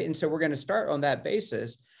 Right. And so we're going to start on that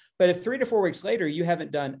basis. But if 3 to 4 weeks later, you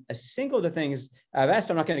haven't done a single of the things I've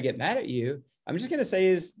asked, I'm not going to get mad at you. I'm just going to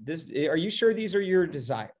say, are you sure these are your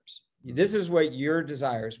desires? This is what your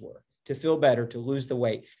desires were: to feel better, to lose the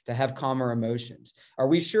weight, to have calmer emotions. Are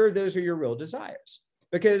we sure those are your real desires?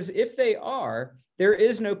 Because if they are, there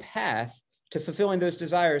is no path to fulfilling those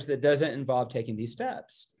desires that doesn't involve taking these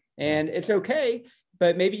steps. Yeah. And it's okay,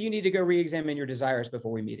 but maybe you need to go re-examine your desires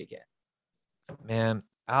before we meet again. Man,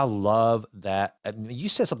 I love that. I mean, you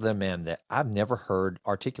said something there, man, that I've never heard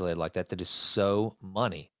articulated like that, that is so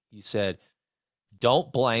money. You said,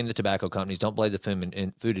 don't blame the tobacco companies, don't blame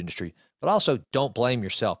the food industry, but also don't blame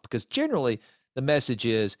yourself, because generally the message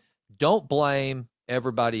is, don't blame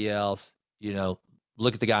everybody else.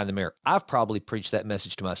 Look at the guy in the mirror. I've probably preached that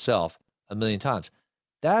message to myself a million times.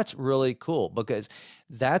 That's really cool, because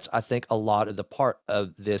that's, I think, a lot of the part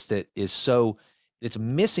of this that is it's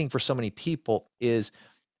missing for so many people, is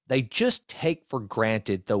they just take for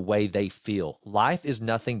granted the way they feel. Life is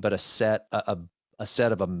nothing but a set of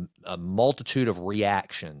a multitude of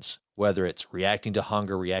reactions, whether it's reacting to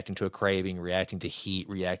hunger, reacting to a craving, reacting to heat,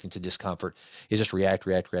 reacting to discomfort. It's just react,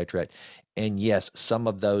 react, react, react. And yes, some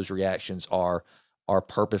of those reactions are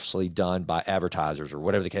purposely done by advertisers or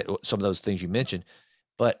whatever the case, some of those things you mentioned.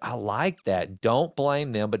 But I like that. Don't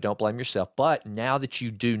blame them, but don't blame yourself. But now that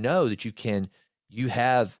you do know that you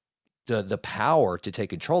have the power to take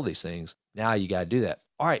control of these things, now you got to do that.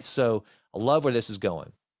 All right. So I love where this is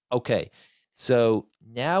going. Okay. So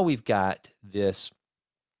now we've got this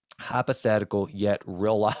hypothetical yet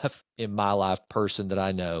real life, in my life, person that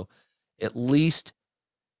I know, at least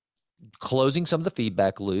closing some of the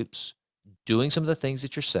feedback loops, doing some of the things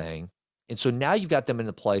that you're saying. And so now you've got them in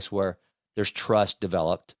the place where There's trust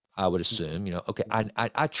developed, I would assume. Okay,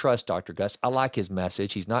 I trust Dr. Gus. I like his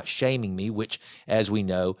message. He's not shaming me, which, as we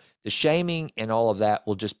know, the shaming and all of that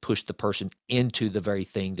will just push the person into the very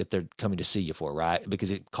thing that they're coming to see you for, right?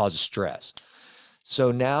 Because it causes stress.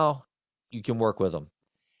 So now you can work with them.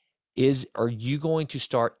 Are you going to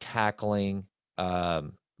start tackling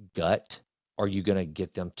gut? Are you going to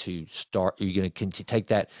get them to start? Are you going to take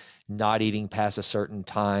that not eating past a certain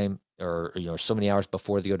time, or so many hours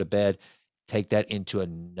before they go to bed, take that into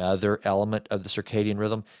another element of the circadian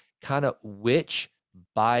rhythm? Kind of which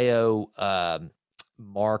bio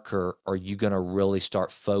marker are you going to really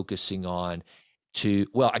start focusing on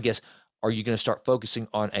I guess, are you going to start focusing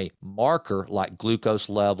on a marker like glucose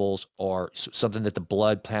levels or something that the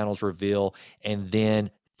blood panels reveal, and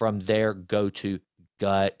then from there go to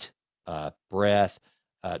gut, breath,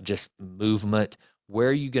 just movement? Where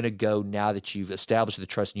are you going to go now that you've established the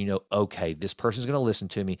trust and okay, this person's going to listen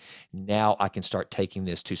to me. Now I can start taking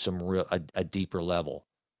this to some a deeper level.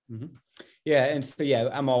 Mm-hmm. Yeah. And so,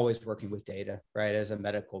 I'm always working with data, right? As a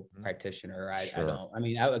medical practitioner,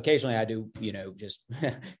 occasionally I do, just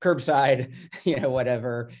curbside,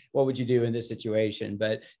 whatever, what would you do in this situation?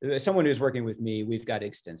 But someone who's working with me, we've got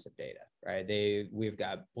extensive data, right? We've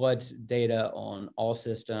got blood data on all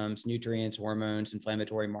systems, nutrients, hormones,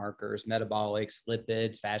 inflammatory markers, metabolics,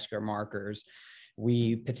 lipids, vascular markers.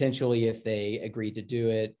 We potentially, if they agree to do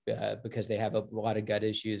it, because they have a lot of gut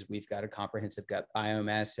issues, we've got a comprehensive gut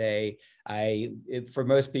biome assay. For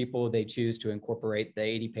most people, they choose to incorporate the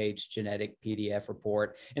 80-page genetic PDF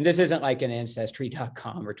report. And this isn't like an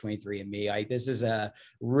Ancestry.com or 23andMe. This is a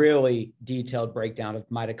really detailed breakdown of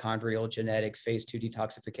mitochondrial genetics, phase 2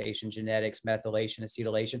 detoxification genetics, methylation,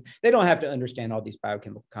 acetylation. They don't have to understand all these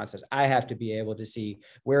biochemical concepts. I have to be able to see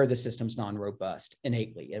where the system's non-robust,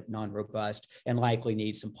 innately non-robust, and likely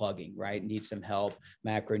need some plugging, right? Need some help,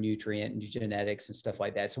 macronutrient and genetics and stuff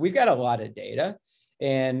like that. So we've got a lot of data,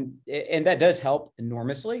 and that does help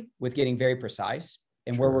enormously with getting very precise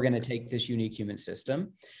and where we're going to take this unique human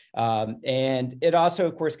system. And it also,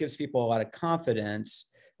 of course, gives people a lot of confidence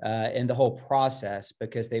in the whole process,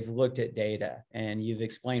 because they've looked at data and you've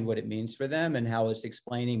explained what it means for them and how it's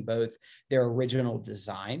explaining both their original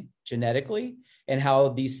design genetically and how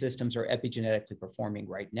these systems are epigenetically performing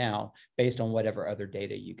right now based on whatever other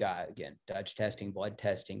data you got. Again, Dutch testing, blood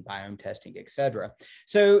testing, biome testing, et cetera.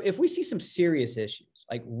 So if we see some serious issues,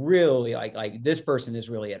 like really like this person is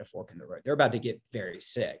really at a fork in the road, they're about to get very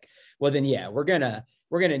sick, well then,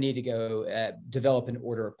 we're gonna need to go develop an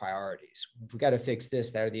order of priorities. We've got to fix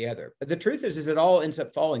this, that, or the other. But the truth is it all ends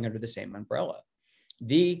up falling under the same umbrella.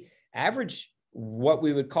 The average, what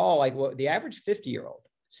we would call the average 50-year-old,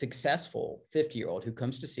 successful 50-year-old who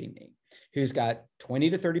comes to see me, who's got 20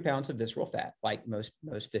 to 30 pounds of visceral fat, like most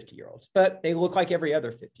 50-year-olds, but they look like every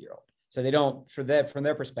other 50-year-old. So they don't, from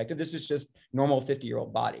their perspective, this is just normal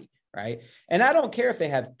 50-year-old body, right? And I don't care if they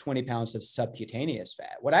have 20 pounds of subcutaneous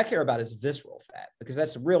fat. What I care about is visceral fat, because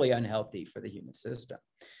that's really unhealthy for the human system.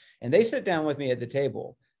 And they sit down with me at the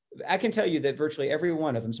table. I can tell you that virtually every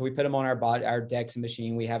one of them, so we put them on our DEXA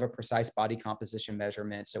machine, we have a precise body composition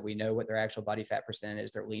measurement, so we know what their actual body fat percent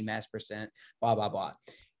is, their lean mass percent, blah, blah, blah.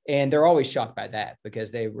 And they're always shocked by that,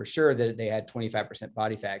 because they were sure that they had 25%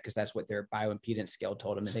 body fat, because that's what their bioimpedance scale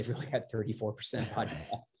told them, and they've really had 34% body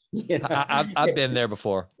fat. I've been there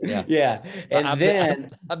before. Yeah. And I've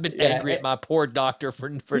been angry at my poor doctor for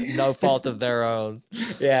no fault of their own.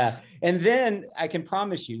 Yeah. And then I can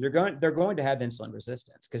promise you, they're going to have insulin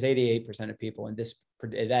resistance, because 88% of people in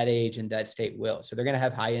that age and that state will. So they're going to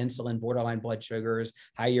have high insulin, borderline blood sugars,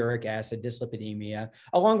 high uric acid, dyslipidemia.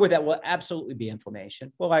 Along with that will absolutely be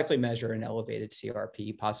inflammation. We'll likely measure an elevated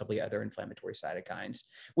CRP, possibly other inflammatory cytokines,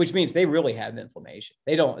 which means they really have inflammation.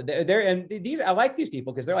 I like these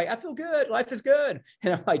people because they're like, I feel good. Life is good.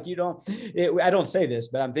 And I'm like, I don't say this,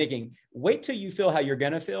 but I'm thinking, wait till you feel how you're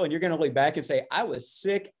going to feel. And you're going to look back and say, I was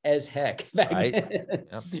sick as heck back then.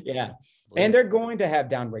 Yep. Yeah. And they're going to have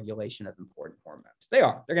downregulation of important hormones.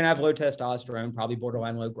 They're going to have low testosterone, probably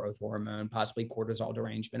borderline low growth hormone, possibly cortisol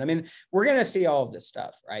derangement. I mean, we're going to see all of this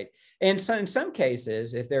stuff, right? And so in some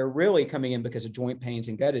cases, if they're really coming in because of joint pains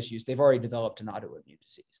and gut issues, they've already developed an autoimmune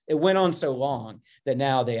disease. It went on so long that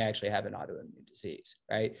now they actually have an autoimmune disease,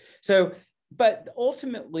 right? So, but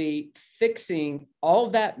ultimately fixing all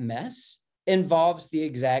that mess involves the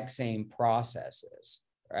exact same processes,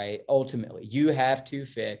 right? Ultimately, you have to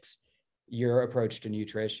fix your approach to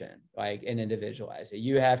nutrition, and individualize it.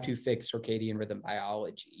 You have to fix circadian rhythm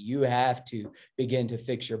biology. You have to begin to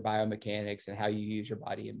fix your biomechanics and how you use your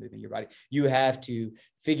body and moving your body. You have to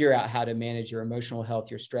figure out how to manage your emotional health,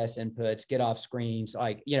 your stress inputs, get off screens.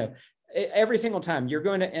 every single time you're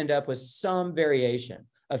going to end up with some variation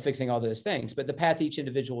of fixing all those things, but the path each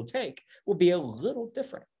individual will take will be a little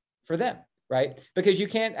different for them, right? Because you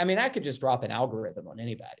can't, I mean, I could just drop an algorithm on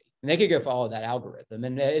anybody and they could go follow that algorithm.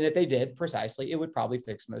 And if they did precisely, it would probably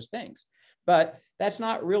fix most things. But that's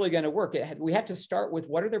not really going to work. We have to start with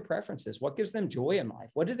what are their preferences? What gives them joy in life?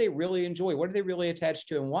 What do they really enjoy? What are they really attached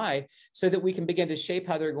to and why? So that we can begin to shape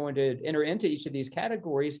how they're going to enter into each of these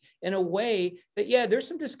categories in a way that, yeah, there's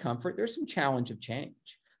some discomfort, there's some challenge of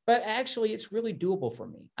change, but actually it's really doable for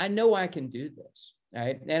me. I know I can do this,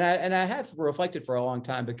 right? And I have reflected for a long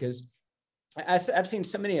time because I've seen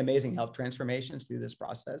so many amazing health transformations through this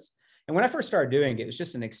process. And when I first started doing it, it was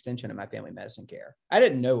just an extension of my family medicine care. I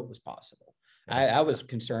didn't know it was possible. I was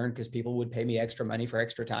concerned because people would pay me extra money for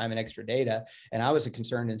extra time and extra data. And I was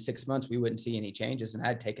concerned in 6 months, we wouldn't see any changes and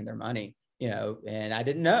I'd taken their money, you know, and I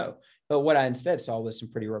didn't know. But what I instead saw was some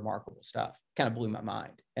pretty remarkable stuff, kind of blew my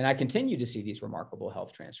mind. And I continue to see these remarkable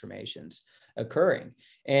health transformations occurring.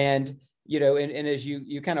 And, you know, and as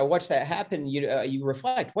you kind of watch that happen, you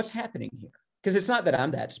reflect what's happening here. Because it's not that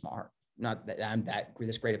I'm that smart, not that I'm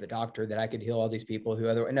this great of a doctor that I could heal all these people who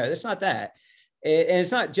otherwise, no, it's not that. And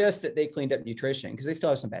it's not just that they cleaned up nutrition because they still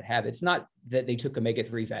have some bad habits. Not that they took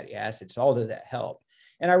omega-3 fatty acids, all of that helped.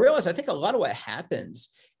 And I realized, I think a lot of what happens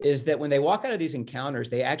is that when they walk out of these encounters,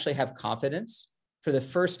 they actually have confidence for the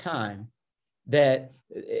first time that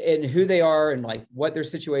in who they are and like what their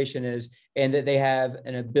situation is, and that they have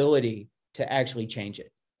an ability to actually change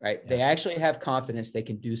it, right? Yeah. They actually have confidence they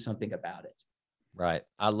can do something about it. Right.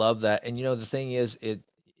 I love that. And you know, the thing is,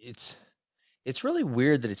 it's really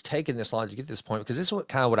weird that it's taken this long to get to this point, because this is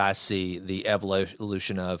what I see the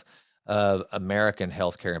evolution of American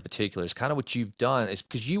healthcare in particular is kind of what you've done, is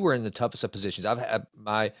because you were in the toughest of positions. I've had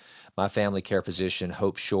my family care physician,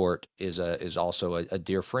 Hope Short, is also a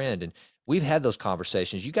dear friend. And we've had those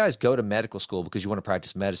conversations. You guys go to medical school because you want to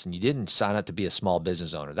practice medicine. You didn't sign up to be a small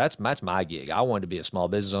business owner. That's my gig. I wanted to be a small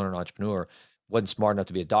business owner and entrepreneur. Wasn't smart enough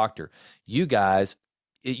to be a doctor. You guys,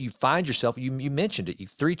 you find yourself, you mentioned it, you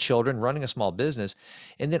 3 children running a small business.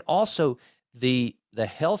 And then also the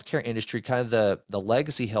healthcare industry, kind of the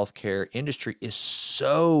legacy healthcare industry is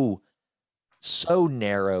so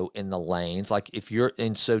narrow in the lanes. Like if you're,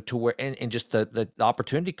 and so to where, and just the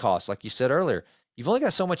opportunity cost, like you said earlier, you've only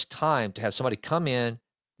got so much time to have somebody come in,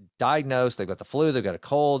 diagnosed, they've got the flu, they've got a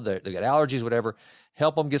cold, they've got allergies, whatever,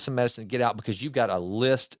 help them get some medicine and get out, because you've got a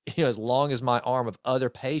list, you know, as long as my arm, of other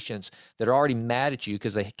patients that are already mad at you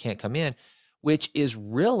because they can't come in, which is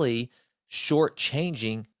really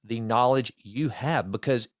shortchanging the knowledge you have.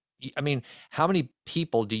 Because I mean, how many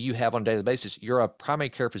people do you have on a daily basis? You're a primary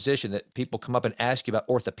care physician that people come up and ask you about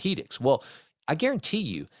orthopedics. Well, I guarantee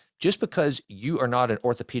you, just because you are not an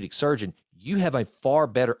orthopedic surgeon, you have a far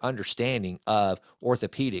better understanding of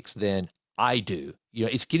orthopedics than I do. You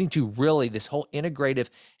know, it's getting to really this whole integrative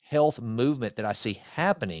health movement that I see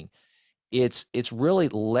happening. It's really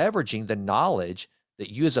leveraging the knowledge that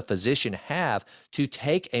you as a physician have to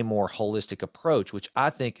take a more holistic approach, which I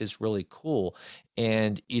think is really cool.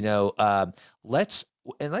 And, you know, I want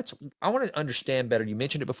to understand better. You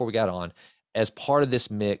mentioned it before we got on, as part of this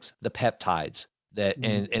mix, the peptides that,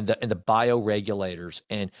 and the bioregulators,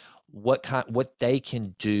 and what they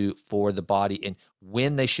can do for the body, and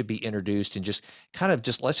when they should be introduced, and just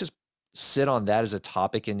let's just sit on that as a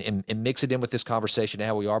topic and mix it in with this conversation,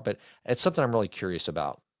 how we are. But it's something I'm really curious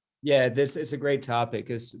about. Yeah, it's a great topic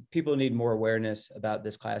because people need more awareness about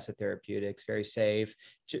this class of therapeutics. Very safe,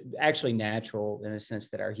 actually natural in a sense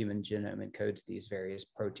that our human genome encodes these various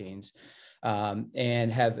proteins,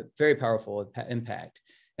 and have very powerful impact.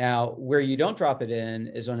 Now, where you don't drop it in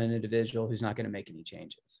is on an individual who's not going to make any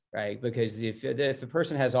changes, right? Because if a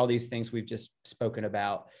person has all these things we've just spoken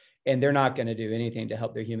about, and they're not going to do anything to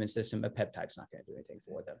help their human system, a peptide's not going to do anything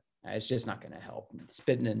for them. It's just not going to help. It's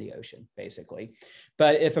spitting in the ocean, basically.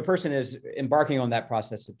 But if a person is embarking on that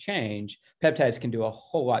process of change, peptides can do a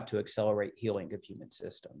whole lot to accelerate healing of human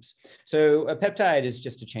systems. So a peptide is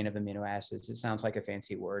just a chain of amino acids. It sounds like a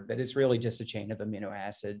fancy word, but it's really just a chain of amino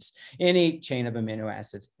acids. Any chain of amino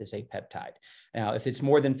acids is a peptide. Now, if it's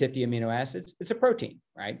more than 50 amino acids, it's a protein,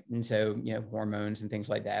 right? And so, you know, hormones and things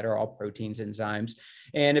like that are all proteins, enzymes.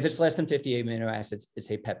 And if it's less than 50 amino acids,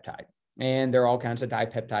 it's a peptide. And there are all kinds of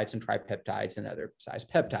dipeptides and tripeptides and other size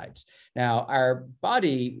peptides. Now, our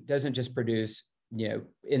body doesn't just produce, you know,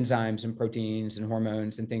 enzymes and proteins and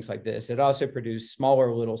hormones and things like this. It also produces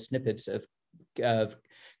smaller little snippets of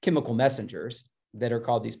chemical messengers that are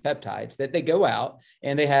called these peptides, that they go out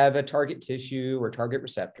and they have a target tissue or target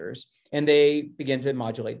receptors, and they begin to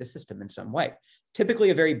modulate the system in some way. typically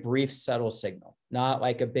a very brief, subtle signal, not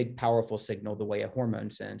like a big, powerful signal the way a hormone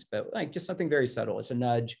sends, but like just something very subtle. It's a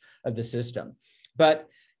nudge of the system. But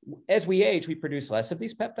as we age, we produce less of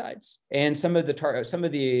these peptides, and some of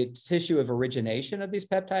the tissue of origination of these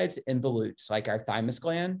peptides involutes, like our thymus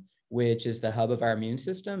gland, which is the hub of our immune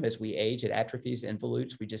system. As we age, it atrophies,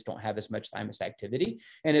 involutes. We just don't have as much thymus activity.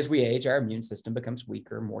 And as we age, our immune system becomes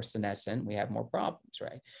weaker, more senescent. We have more problems,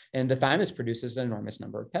 right? And the thymus produces an enormous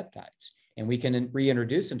number of peptides. And we can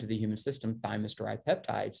reintroduce into the human system thymus-derived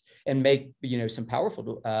peptides and make, some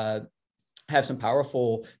powerful have some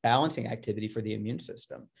powerful balancing activity for the immune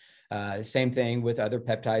system. Same thing with other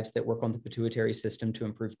peptides that work on the pituitary system to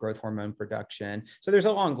improve growth hormone production. So there's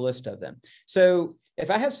a long list of them. So if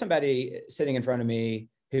I have somebody sitting in front of me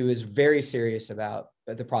who is very serious about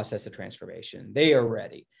the process of transformation, they are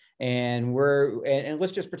ready. And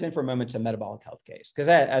let's just pretend for a moment it's a metabolic health case, because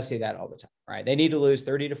I see that all the time, right? They need to lose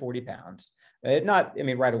 30 to 40 pounds,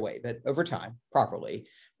 right away, but over time, properly.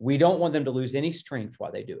 We don't want them to lose any strength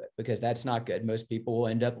while they do it, because that's not good. Most people will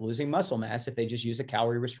end up losing muscle mass if they just use a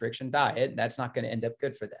calorie restriction diet. That's not going to end up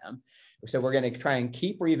good for them. So we're going to try and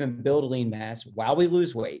keep or even build lean mass while we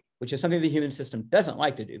lose weight, which is something the human system doesn't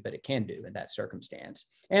like to do, but it can do in that circumstance.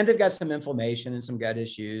 And they've got some inflammation and some gut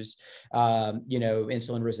issues,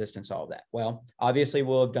 insulin resistance, all of that. Well, obviously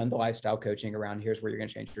we'll have done the lifestyle coaching around here's where you're going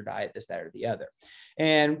to change your diet, this, that, or the other.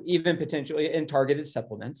 And even potentially in targeted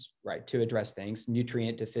supplements, right, to address things,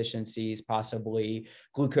 nutrient deficiencies, possibly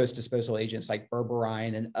glucose disposal agents like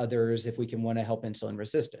berberine and others, if we can want to help insulin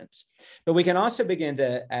resistance. But we can also begin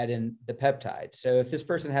to add in the peptides. So if this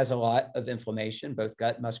person has a lot of inflammation, both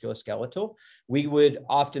gut, musculoskeletal, we would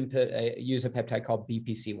often use a peptide called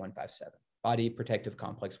BPC 157. Body Protective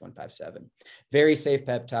Complex 157. Very safe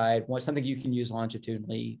peptide, something you can use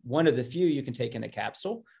longitudinally, one of the few you can take in a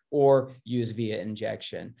capsule or use via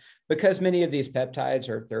injection. Because many of these peptides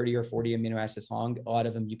are 30 or 40 amino acids long, a lot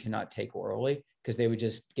of them you cannot take orally because they would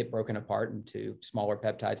just get broken apart into smaller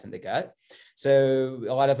peptides in the gut. So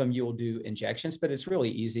a lot of them you will do injections, but it's really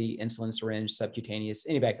easy. Insulin syringe, subcutaneous,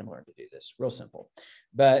 anybody can learn to do this, real simple.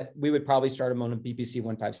 But we would probably start them on a BPC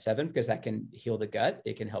 157 because that can heal the gut.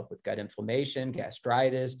 It can help with gut inflammation,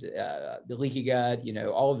 gastritis, the leaky gut,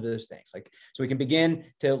 all of those things. So we can begin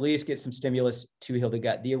to at least get some stimulus to heal the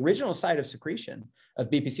gut. The original site of secretion of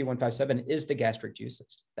BPC 157 is the gastric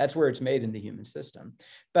juices. That's where it's made in the human system.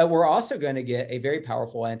 But we're also going to get a very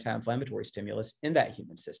powerful anti-inflammatory stimulus in that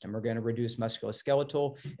human system. We're going to reduce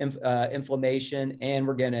musculoskeletal inflammation, and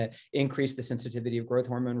we're going to increase the sensitivity of growth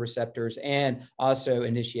hormone receptors and also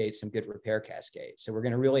initiate some good repair cascades. So we're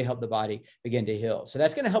going to really help the body begin to heal. So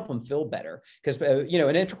that's going to help them feel better because,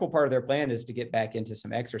 an integral part of their plan is to get back into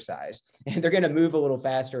some exercise, and they're going to move a little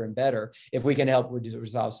faster and better if we can help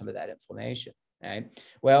resolve some of that inflammation. Right.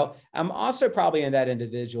 Well, I'm also probably in that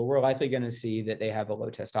individual, we're likely going to see that they have a low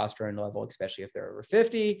testosterone level, especially if they're over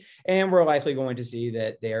 50. And we're likely going to see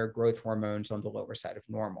that their growth hormones on the lower side of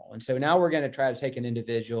normal. And so now we're going to try to take an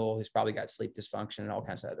individual who's probably got sleep dysfunction and all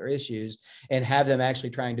kinds of other issues and have them actually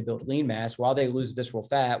trying to build lean mass while they lose visceral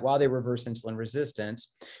fat, while they reverse insulin resistance,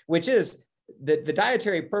 which is the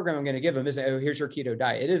dietary program I'm going to give them isn't, oh, here's your keto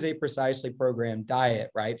diet. It is a precisely programmed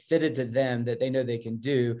diet, right? Fitted to them that they know they can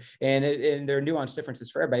do. And there are nuanced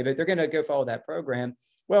differences for everybody, but they're going to go follow that program.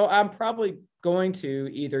 Well, I'm probably going to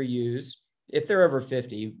either use, if they're over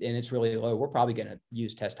 50 and it's really low, we're probably going to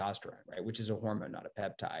use testosterone, right? Which is a hormone, not a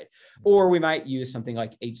peptide. Or we might use something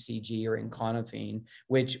like HCG or inclonophin,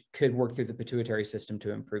 which could work through the pituitary system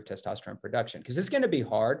to improve testosterone production. Because it's going to be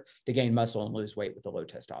hard to gain muscle and lose weight with a low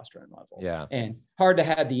testosterone level. Yeah. And hard to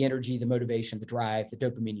have the energy, the motivation, the drive, the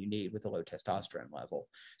dopamine you need with a low testosterone level.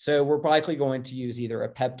 So we're likely going to use either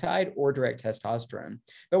a peptide or direct testosterone.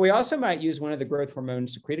 But we also might use one of the growth hormone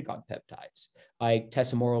secretagogue peptides, like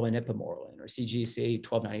tesamorelin, ipamorelin, or CGC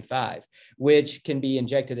 1295, which can be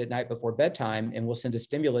injected at night before bedtime and will send a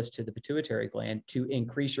stimulus to the pituitary gland to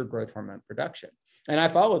increase your growth hormone production. And I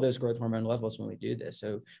follow those growth hormone levels when we do this.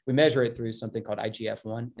 So we measure it through something called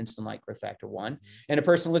IGF-1, insulin-like growth factor 1. And a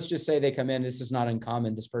person, let's just say they come in, this is not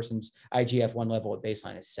uncommon, this person's IGF-1 level at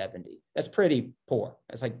baseline is 70. That's pretty poor.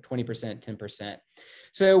 That's like 20%, 10%.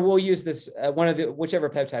 So we'll use this,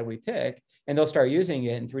 whichever peptide we pick, and they'll start using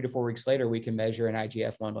it. And 3 to 4 weeks later, we can measure an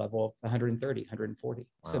IGF-1 level of 130, 140,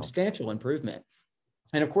 wow. Substantial improvement.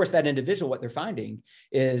 And of course, that individual, what they're finding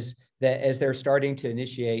is that as they're starting to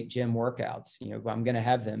initiate gym workouts, I'm going to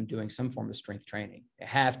have them doing some form of strength training. They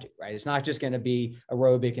have to, right? It's not just going to be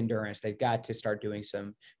aerobic endurance. They've got to start doing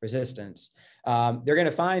some resistance. They're going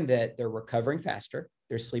to find that they're recovering faster.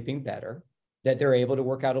 They're sleeping better, that they're able to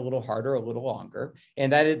work out a little harder, a little longer.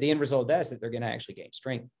 And that the end result of that is that they're going to actually gain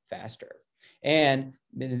strength faster. And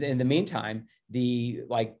in the meantime, the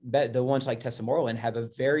ones like tesamorelin have a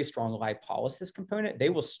very strong lipolysis component. They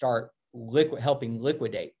will start helping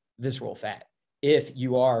liquidate visceral fat if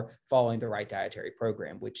you are following the right dietary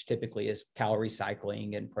program, which typically is calorie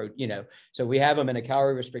cycling and so we have them in a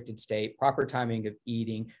calorie restricted state, proper timing of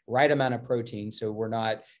eating, right amount of protein. So we're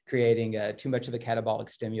not creating too much of a catabolic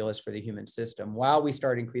stimulus for the human system while we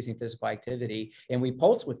start increasing physical activity and we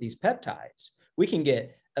pulse with these peptides. We can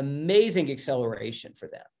get amazing acceleration for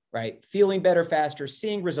them, right? Feeling better faster,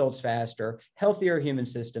 seeing results faster, healthier human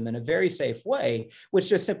system in a very safe way, which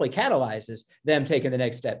just simply catalyzes them taking the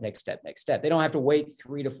next step, next step, next step. They don't have to wait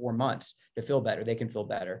 3 to 4 months to feel better. They can feel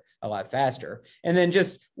better a lot faster. And then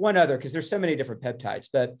just one other, because there's so many different peptides,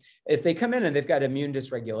 but if they come in and they've got immune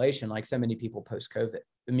dysregulation, like so many people post-COVID,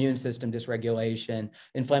 immune system dysregulation,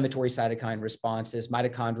 inflammatory cytokine responses,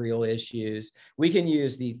 mitochondrial issues, we can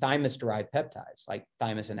use the thymus-derived peptides like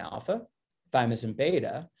thymosin alpha, thymosin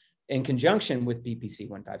beta, in conjunction with BPC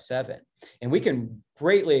 157. And we can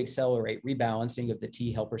greatly accelerate rebalancing of the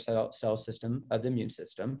T helper cell system of the immune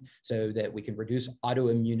system so that we can reduce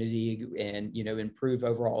autoimmunity and improve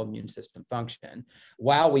overall immune system function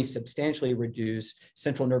while we substantially reduce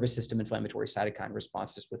central nervous system inflammatory cytokine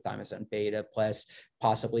responses with thymosin beta, plus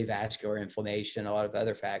possibly vascular inflammation, a lot of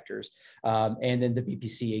other factors, and then the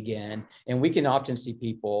BPC again. And we can often see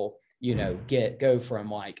people go from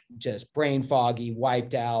like just brain foggy,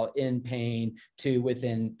 wiped out, in pain to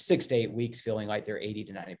within 6 to 8 weeks feeling like they're 80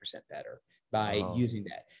 to 90% better by using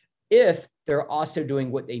that. If they're also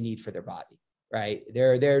doing what they need for their body, right?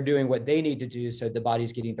 They're doing what they need to do so the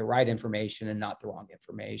body's getting the right information and not the wrong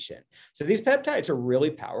information. So these peptides are really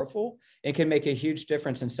powerful and can make a huge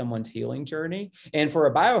difference in someone's healing journey. And for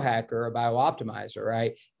a biohacker, a biooptimizer,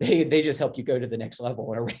 right? They just help you go to the next level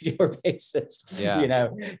on a regular basis,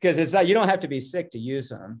 because it's not, you don't have to be sick to use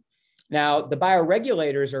them. Now, the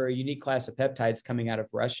bioregulators are a unique class of peptides coming out of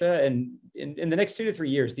Russia. And in the next 2 to 3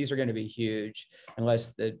 years, these are going to be huge unless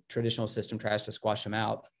the traditional system tries to squash them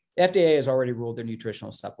out. FDA has already ruled their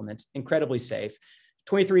nutritional supplements incredibly safe.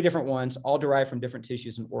 23 different ones, all derived from different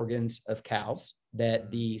tissues and organs of cows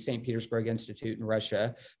that the St. Petersburg Institute in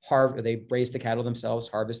Russia, they raise the cattle themselves,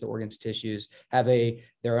 harvest the organs, tissues, have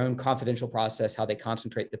their own confidential process, how they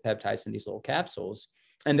concentrate the peptides in these little capsules.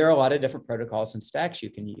 And there are a lot of different protocols and stacks you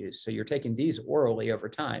can use. So you're taking these orally over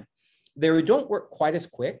time. They don't work quite as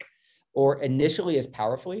quick or initially as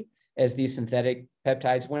powerfully as these synthetic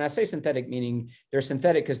peptides. When I say synthetic, meaning they're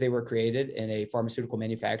synthetic because they were created in a pharmaceutical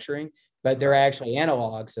manufacturing, but they're actually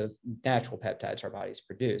analogs of natural peptides our bodies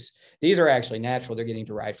produce. These are actually natural. They're getting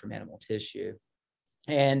derived from animal tissue.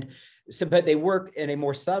 And so, but they work in a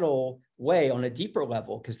more subtle way on a deeper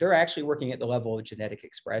level because they're actually working at the level of genetic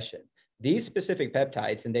expression. These specific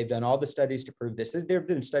peptides, and they've done all the studies to prove this, they've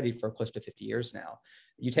been studied for close to 50 years now.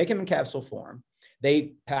 You take them in capsule form,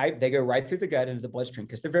 they go right through the gut into the bloodstream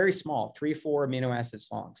because they're very small, 3-4 amino acids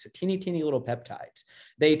long. So teeny little peptides.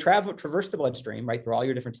 They traverse the bloodstream right through all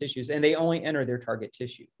your different tissues, and they only enter their target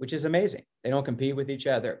tissue, which is amazing. They don't compete with each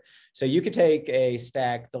other. So you could take a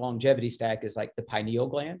stack, the longevity stack is like the pineal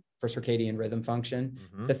gland for circadian rhythm function,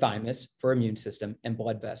 the thymus for immune system, and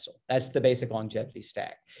blood vessel. That's the basic longevity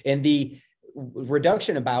stack. And the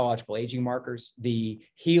reduction of biological aging markers, the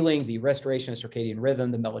healing, the restoration of circadian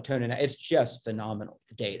rhythm, the melatonin, it's just phenomenal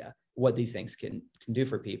data, what these things can do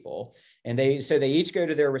for people. And they each go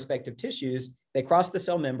to their respective tissues, they cross the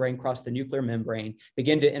cell membrane, cross the nuclear membrane,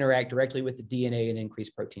 begin to interact directly with the DNA and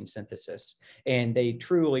increase protein synthesis. And they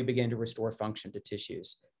truly begin to restore function to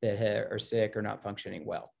tissues that are sick or not functioning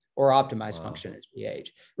well, or optimize function as we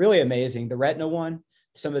age. Really amazing. The retina one,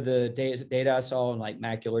 some of the data I saw on like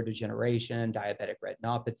macular degeneration, diabetic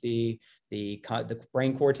retinopathy, the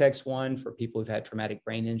brain cortex one for people who've had traumatic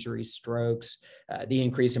brain injuries, strokes, the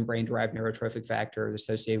increase in brain-derived neurotrophic factor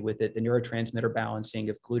associated with it, the neurotransmitter balancing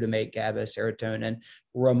of glutamate, GABA, serotonin,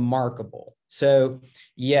 remarkable. So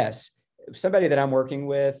yes, somebody that I'm working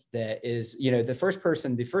with that is, the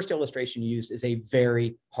first illustration used is a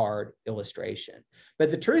very hard illustration.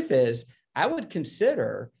 But the truth is, I would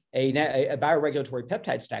consider a bioregulatory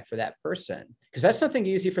peptide stack for that person, because that's something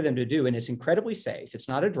easy for them to do. And it's incredibly safe. It's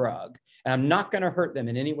not a drug, and I'm not going to hurt them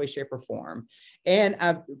in any way, shape, or form. And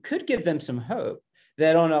I could give them some hope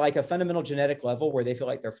that on a fundamental genetic level where they feel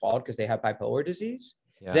like they're flawed because they have bipolar disease,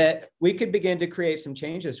 that we could begin to create some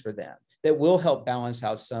changes for them that will help balance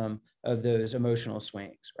out some of those emotional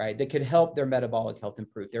swings, right? That could help their metabolic health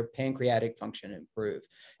improve, their pancreatic function improve.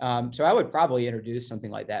 So I would probably introduce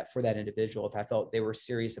something like that for that individual if I felt they were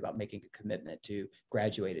serious about making a commitment to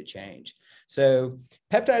graduated change. So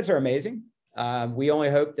peptides are amazing. We only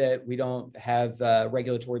hope that we don't have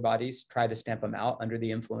regulatory bodies try to stamp them out under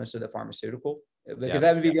the influence of the pharmaceutical, because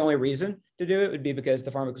that would be the only reason to do it, would be because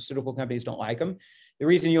the pharmaceutical companies don't like them. The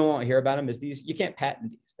reason you won't hear about them is you can't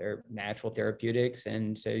patent these. They're natural therapeutics.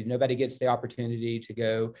 And so nobody gets the opportunity to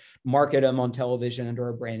go market them on television under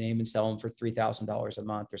a brand name and sell them for $3,000 a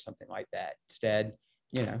month or something like that. Instead,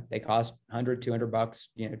 they cost $100,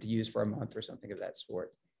 $200, to use for a month or something of that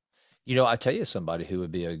sort. I tell you, somebody who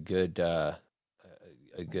would be a good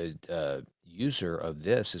user of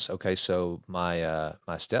this is, okay, so my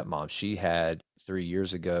stepmom, she had 3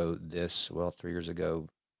 years ago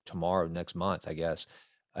tomorrow, next month, I guess,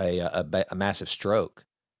 a massive stroke,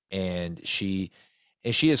 and she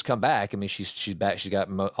has come back. I mean, she's back. She's got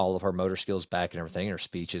all of her motor skills back and everything. And her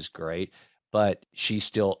speech is great, but she's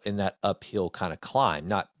still in that uphill kind of climb,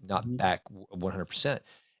 not back 100%.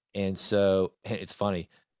 And so it's funny.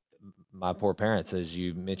 My poor parents, as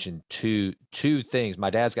you mentioned, two things. My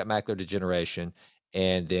dad's got macular degeneration,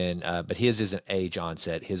 and then, but his isn't age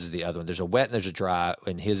onset. His is the other one. There's a wet and there's a dry,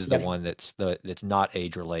 and his is the one that's not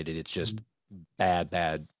age related. It's just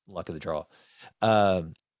bad luck of the draw.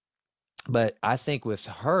 But I think with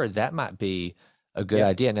her, that might be a good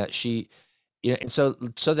idea. Now and so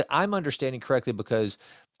that I'm understanding correctly, because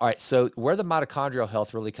all right, so where the mitochondrial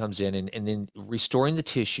health really comes in, and then restoring the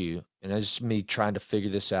tissue, and that's me trying to figure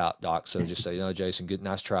this out, Doc. So just say, Jason, good,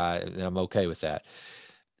 nice try, and I'm okay with that.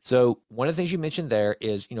 So one of the things you mentioned there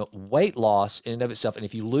is, weight loss in and of itself, and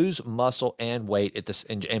if you lose muscle and weight at this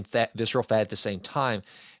and fat, visceral fat at the same time,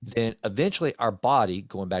 then eventually our body,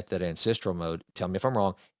 going back to that ancestral mode, tell me if I'm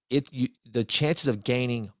wrong, the chances of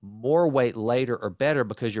gaining more weight later are better,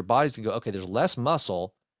 because your body's gonna go, okay, there's less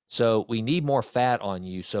muscle, so we need more fat on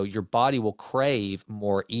you. So your body will crave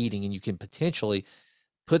more eating, and you can potentially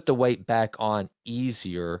put the weight back on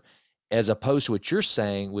easier, as opposed to what you're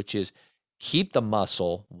saying, which is keep the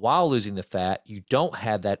muscle while losing the fat. You don't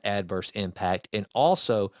have that adverse impact. And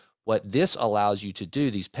also, what this allows you to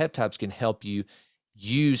do, these peptides can help you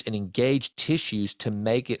use and engage tissues to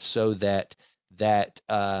make it so that that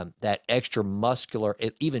extra muscular,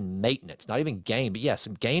 even maintenance, not even gain, but yes,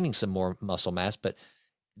 gaining some more muscle mass, but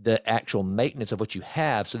the actual maintenance of what you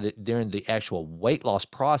have, so that during the actual weight loss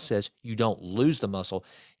process, you don't lose the muscle.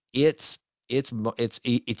 It's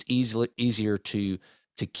easier to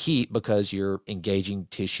keep, because you're engaging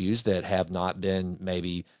tissues that have not been,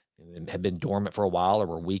 maybe have been dormant for a while or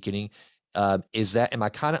were weakening. Am I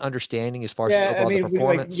kind of understanding as far as overall the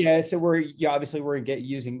performance? So obviously we're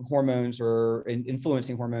using hormones or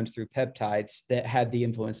influencing hormones through peptides that have the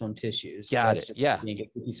influence on tissues. Got it. Yeah. Being a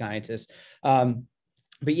cookie scientist.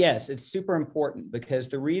 But yes, it's super important, because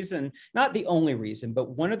the reason, not the only reason,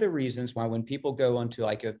 but one of the reasons why, when people go onto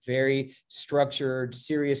like a very structured,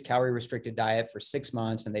 serious calorie restricted diet for 6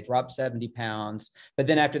 months and they drop 70 pounds, but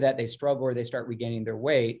then after that they struggle or they start regaining their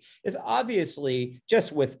weight, is obviously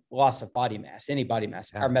just with loss of body mass, any body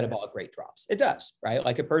mass, our metabolic rate drops. It does, right?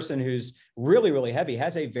 Like a person who's really, really heavy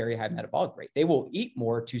has a very high metabolic rate. They will eat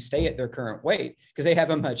more to stay at their current weight because they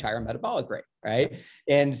have a much higher metabolic rate, right?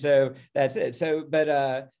 And so that's it. So,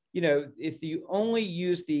 but if you only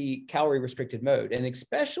use the calorie restricted mode, and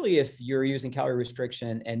especially if you're using calorie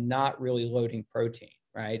restriction and not really loading protein,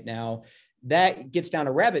 right? Now, that gets down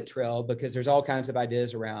a rabbit trail, because there's all kinds of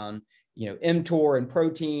ideas around, mTOR and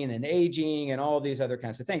protein and aging and all these other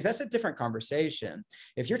kinds of things. That's a different conversation.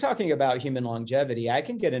 If you're talking about human longevity, I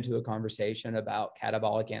can get into a conversation about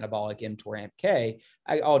catabolic, anabolic, mTOR, AMPK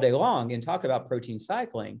all day long and talk about protein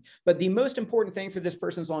cycling. But the most important thing for this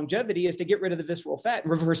person's longevity is to get rid of the visceral fat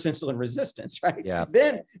and reverse insulin resistance, right? Yeah.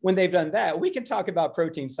 Then when they've done that, we can talk about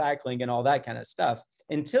protein cycling and all that kind of stuff.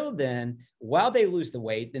 Until then, while they lose the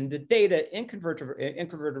weight, then the data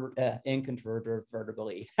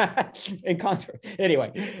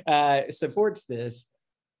supports this.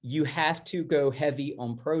 You have to go heavy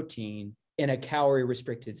on protein in a calorie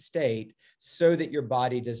restricted state, so that your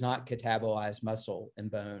body does not catabolize muscle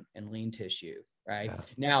and bone and lean tissue, right? Yeah.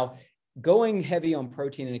 Now, going heavy on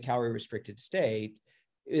protein in a calorie restricted state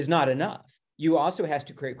is not enough. You also have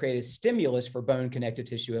to create a stimulus for bone, connective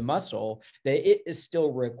tissue, and muscle that it is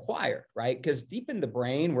still required, right? Because deep in the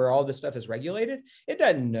brain, where all this stuff is regulated, it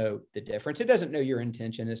doesn't know the difference. It doesn't know your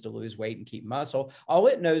intention is to lose weight and keep muscle. All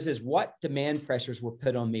it knows is what demand pressures were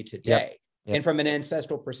put on me today. Yep. And from an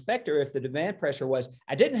ancestral perspective, if the demand pressure was,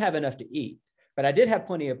 I didn't have enough to eat, but I did have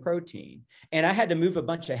plenty of protein, and I had to move a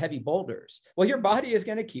bunch of heavy boulders, well, your body is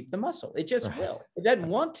going to keep the muscle. It just will. It doesn't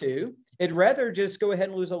want to. It'd rather just go ahead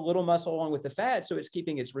and lose a little muscle along with the fat, so it's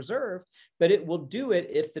keeping its reserve, but it will do it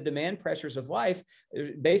if the demand pressures of life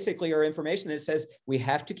basically are information that says we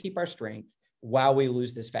have to keep our strength, while we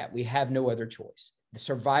lose this fat. We have no other choice. The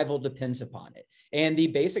survival depends upon it. And the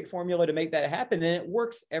basic formula to make that happen, and it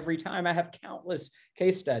works every time. I have countless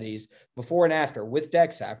case studies before and after with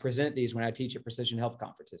DEXA. I present these when I teach at Precision Health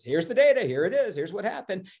conferences. Here's the data, here it is, here's what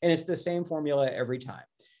happened. And it's the same formula every time.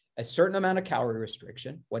 A certain amount of calorie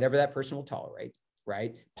restriction, whatever that person will tolerate,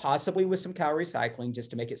 right? Possibly with some calorie cycling just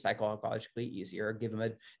to make it psychologically easier. Give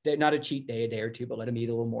them not a cheat day, a day or two, but let them eat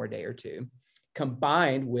a little more a day or two,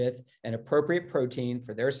 combined with an appropriate protein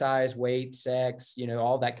for their size, weight, sex,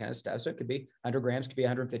 all that kind of stuff. So it could be 100 grams, could be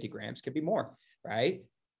 150 grams, could be more, right?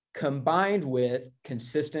 Combined with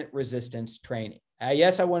consistent resistance training.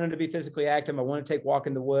 Yes, I want them to be physically active. I want to take a walk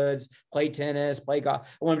in the woods, play tennis, play golf.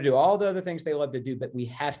 I want them to do all the other things they love to do, but we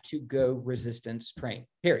have to go resistance train,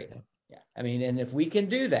 period. Yeah. I mean, and if we can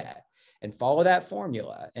do that and follow that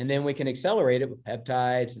formula, and then we can accelerate it with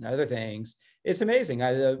peptides and other things, it's amazing.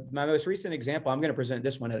 My most recent example, I'm going to present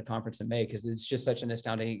this one at a conference in May because it's just such an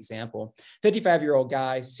astounding example. 55-year-old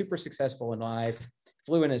guy, super successful in life,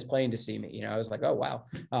 flew in his plane to see me. I was like, oh, wow.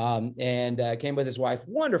 And came with his wife,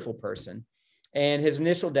 wonderful person. And his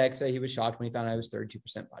initial DEXA, he was shocked when he found out I was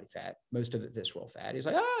 32% body fat, most of it visceral fat. He's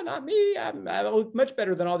like, oh, not me. I look much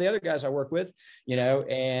better than all the other guys I work with,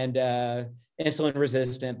 and insulin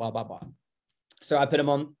resistant, blah, blah, blah. So I put him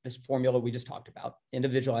on this formula we just talked about,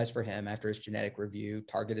 individualized for him after his genetic review,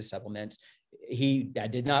 targeted supplements. We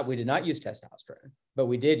did not use testosterone, but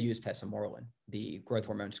we did use tesamorelin, the growth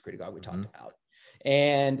hormone secretagogue we talked about.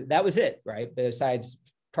 And that was it, right? Besides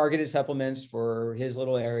targeted supplements for his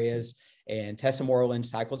little areas and tesamorelin,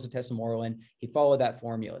 cycles of tesamorelin, he followed that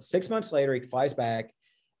formula. 6 months later, he flies back.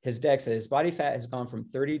 His DEXA, his body fat has gone from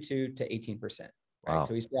 32 to 18%. Right. Wow.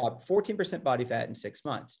 So he's dropped 14% body fat in 6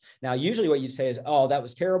 months. Now, usually what you'd say is, oh, that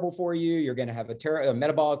was terrible for you. You're going to have a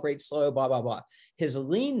metabolic rate slow, blah, blah, blah. His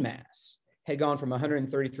lean mass had gone from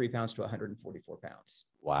 133 pounds to 144 pounds.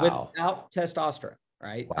 Wow. Without testosterone,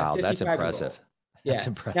 right? Wow, that's impressive. Yeah. That's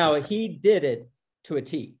impressive. Now, he did it to a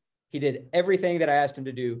T. He did everything that I asked him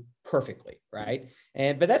to do perfectly, right?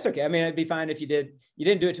 But that's okay. I mean, it'd be fine if you didn't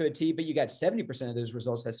do it to a T, but you got 70% of those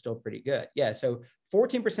results. That's still pretty good. Yeah. So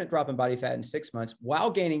 14% drop in body fat in 6 months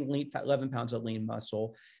while gaining 11 pounds of lean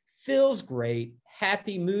muscle. Feels great,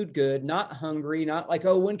 happy, mood good, not hungry, not like,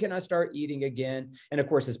 oh, when can I start eating again? And of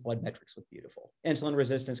course, his blood metrics look beautiful. Insulin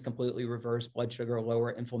resistance completely reversed, blood sugar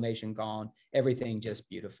lower, inflammation gone, everything just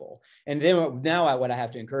beautiful. And then now what I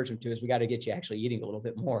have to encourage him to is we got to get you actually eating a little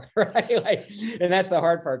bit more, right? And that's the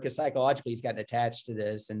hard part because psychologically he's gotten attached to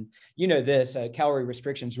this. And calorie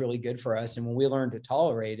restriction is really good for us. And when we learn to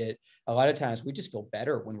tolerate it, a lot of times we just feel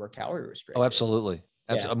better when we're calorie restricted. Oh, absolutely.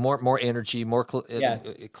 Yeah. More energy, more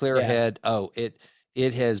clear head. Oh,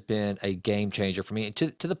 it has been a game changer for me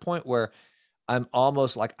to the point where I'm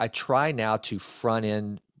almost like I try now to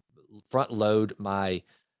front load my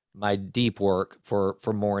deep work for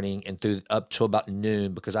morning and through up till about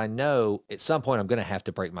noon, because I know at some point I'm going to have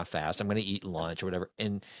to break my fast. I'm going to eat lunch or whatever.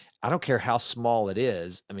 And I don't care how small it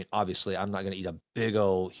is. I mean, obviously I'm not going to eat a big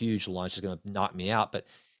old huge lunch that's going to knock me out, but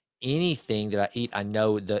anything that I eat, I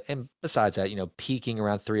know and besides that, peaking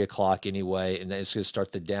around 3 o'clock anyway, and then it's going to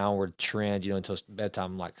start the downward trend, until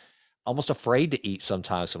bedtime. I'm like almost afraid to eat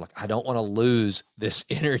sometimes. So I'm like, I don't want to lose this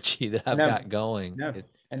energy that I've got going. No.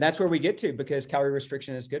 And that's where we get to, because calorie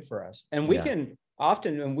restriction is good for us. And we can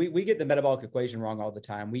often, and we get the metabolic equation wrong all the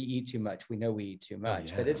time. We eat too much. We know we eat too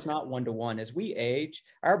much, but it's not 1-to-1. As we age,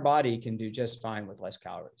 our body can do just fine with less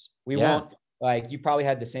calories. We won't. Like, you probably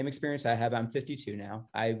had the same experience I have. I'm 52 now.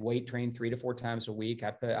 I weight train 3 to 4 times a week.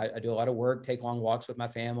 I do a lot of work, take long walks with my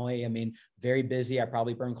family. I mean, very busy. I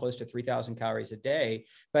probably burn close to 3,000 calories a day,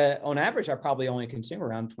 but on average, I probably only consume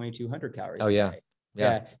around 2,200 calories a day.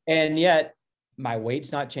 Yeah. And yet my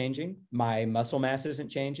weight's not changing. My muscle mass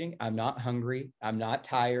isn't changing. I'm not hungry. I'm not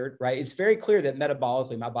tired, right? It's very clear that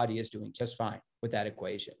metabolically my body is doing just fine with that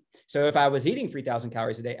equation. So if I was eating 3,000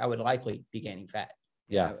 calories a day, I would likely be gaining fat.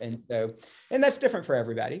 Yeah. And that's different for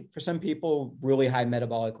everybody. For some people, really high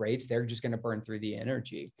metabolic rates, they're just going to burn through the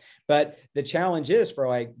energy. But the challenge is for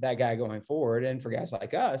like that guy going forward, and for guys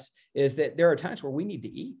like us, is that there are times where we need to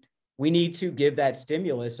eat. We need to give that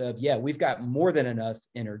stimulus of, we've got more than enough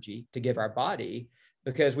energy to give our body,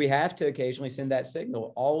 because we have to occasionally send that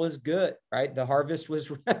signal. All is good, right? The harvest was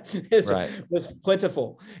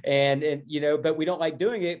plentiful, and but we don't like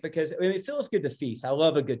doing it because it feels good to feast. I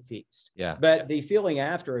love a good feast. Yeah. But the feeling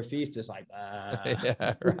after a feast is like,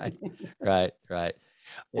 right.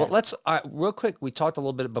 Well, let's real quick. We talked a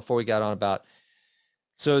little bit before we got on about,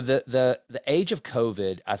 so the age of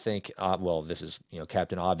COVID, I think, this is,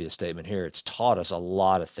 Captain Obvious statement here. It's taught us a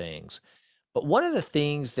lot of things. But one of the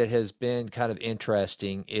things that has been kind of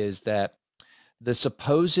interesting is that the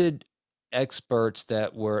supposed experts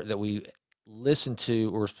that we listened to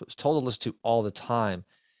or was told to listen to all the time,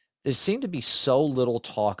 there seemed to be so little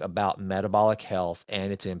talk about metabolic health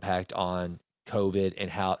and its impact on COVID and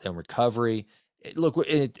how and recovery. Look,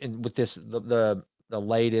 and with this, the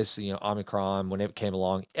latest, Omicron, when it came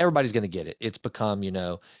along, everybody's going to get it. It's become,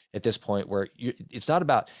 at this point where it's not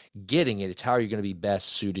about getting it; it's how are you going to be best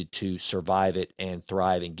suited to survive it and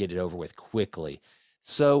thrive and get it over with quickly.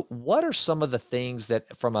 So, what are some of the things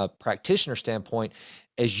that, from a practitioner standpoint,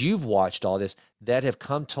 as you've watched all this, that have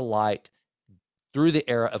come to light through the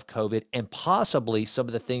era of COVID, and possibly some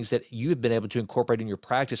of the things that you have been able to incorporate in your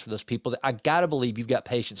practice for those people that I got to believe you've got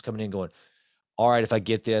patients coming in going, all right, if I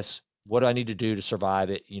get this, what do I need to do to survive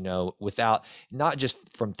it? Without, not just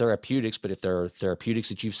from therapeutics, but if there are therapeutics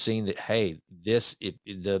that you've seen that, hey,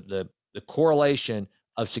 the correlation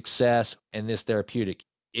of success and this therapeutic,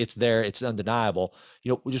 it's there, it's undeniable.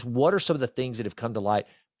 Just what are some of the things that have come to light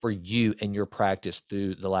for you and your practice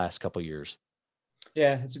through the last couple of years?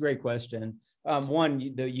 Yeah, it's a great question.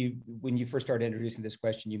 One, when you first started introducing this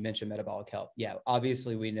question, you mentioned metabolic health. Yeah,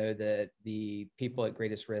 obviously we know that the people at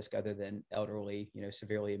greatest risk, other than elderly,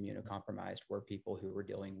 severely immunocompromised, were people who were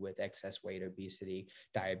dealing with excess weight, obesity,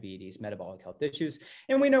 diabetes, metabolic health issues.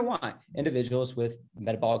 And we know why. Individuals with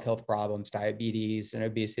metabolic health problems, diabetes and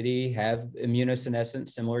obesity, have immunosenescence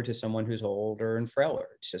similar to someone who's older and frailer.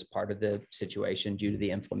 It's just part of the situation due to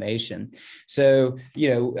the inflammation. So,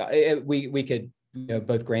 we could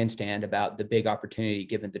both grandstand about the big opportunity,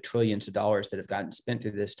 given the trillions of dollars that have gotten spent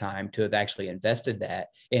through this time, to have actually invested that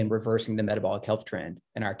in reversing the metabolic health trend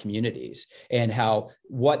in our communities, and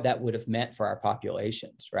what that would have meant for our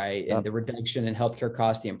populations, right? Yep. And the reduction in healthcare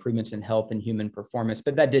costs, the improvements in health and human performance,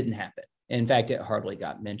 but that didn't happen. In fact, it hardly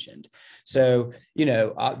got mentioned. So,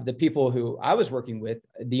 the people who I was working with,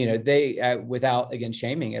 they, without, again,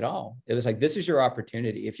 shaming at all, it was like, this is your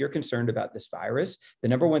opportunity. If you're concerned about this virus, the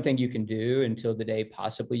number one thing you can do until the day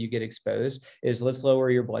possibly you get exposed is let's lower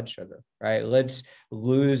your blood sugar, right? Let's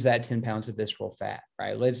lose that 10 pounds of visceral fat,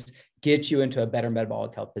 right? Let's get you into a better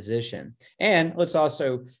metabolic health position. And let's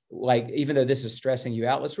also, even though this is stressing you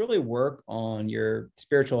out, let's really work on your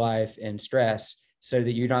spiritual life and stress, so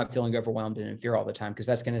that you're not feeling overwhelmed and in fear all the time, because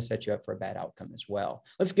that's going to set you up for a bad outcome as well.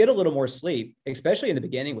 Let's get a little more sleep, especially in the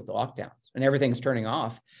beginning with the lockdowns and everything's turning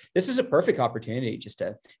off. This is a perfect opportunity just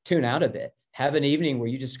to tune out a bit. Have an evening where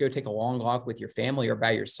you just go take a long walk with your family or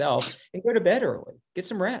by yourself and go to bed early, get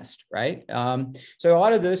some rest, right? So a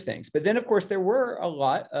lot of those things. But then, of course, there were a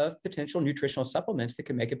lot of potential nutritional supplements that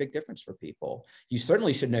can make a big difference for people. You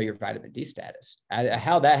certainly should know your vitamin D status.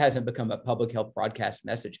 How that hasn't become a public health broadcast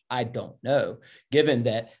message, I don't know, given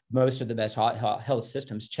that most of the best health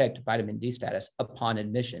systems checked vitamin D status upon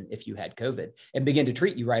admission if you had COVID, and begin to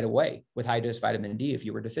treat you right away with high dose vitamin D if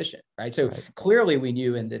you were deficient, right? So clearly we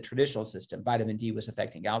knew in the traditional system, vitamin D was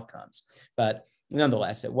affecting outcomes, but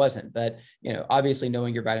nonetheless, it wasn't. But, obviously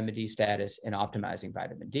knowing your vitamin D status and optimizing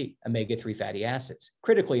vitamin D, omega-3 fatty acids,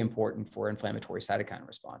 critically important for inflammatory cytokine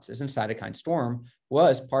responses. And cytokine storm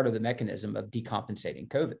was part of the mechanism of decompensating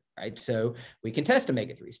COVID, right? So we can test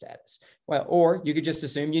omega-3 status. Well, or you could just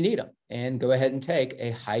assume you need them and go ahead and take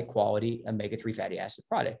a high quality omega-3 fatty acid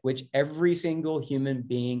product, which every single human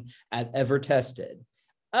being I've ever tested,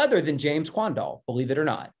 other than James Quandall, believe it or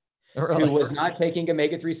not, Really? who was not taking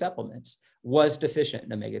omega-3 supplements, was deficient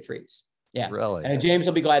in omega-3s. Yeah. Really? And James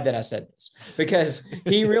will be glad that I said this, because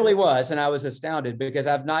he really was. And I was astounded, because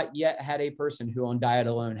I've not yet had a person who on diet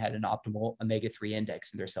alone had an optimal omega-3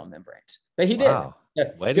 index in their cell membranes, but he did. Wow.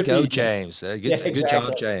 Way to go, James. Good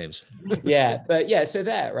job, James. Yeah. But yeah, so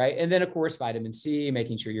that, right. And then of course, vitamin C,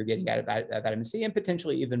 making sure you're getting vitamin C, and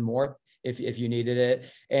potentially even more if you needed it.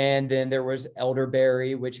 And then there was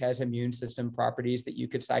elderberry, which has immune system properties that you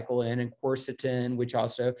could cycle in, and quercetin, which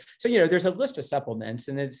also, so, there's a list of supplements,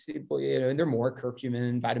 and it's, and they're more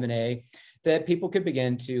curcumin, vitamin A, that people could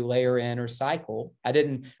begin to layer in or cycle. I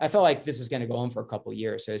felt like this is going to go on for a couple of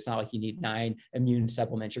years. So it's not like you need 9 immune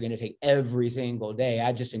supplements you're going to take every single day.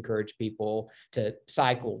 I just encourage people to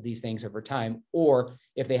cycle these things over time, or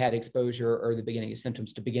if they had exposure or the beginning of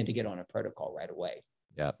symptoms, to begin to get on a protocol right away.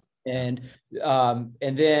 Yeah. And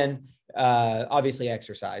then obviously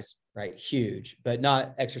exercise, right? Huge, but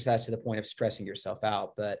not exercise to the point of stressing yourself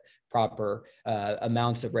out, but proper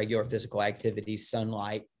amounts of regular physical activity,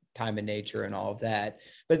 sunlight, time in nature, and all of that.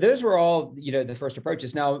 But those were all, the first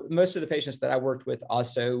approaches. Now, most of the patients that I worked with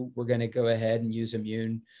also were going to go ahead and use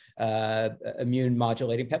immune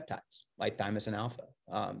modulating peptides like thymosin alpha.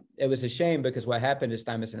 It was a shame, because what happened is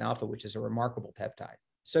thymosin alpha, which is a remarkable peptide,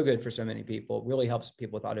 so good for so many people, really helps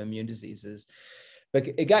people with autoimmune diseases. but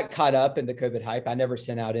it got caught up in the COVID hype. I never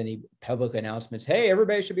sent out any public announcements. Hey,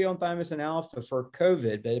 everybody should be on thymosin alpha for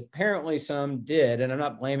COVID, but apparently some did. And I'm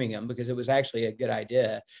not blaming them because it was actually a good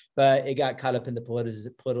idea, but it got caught up in the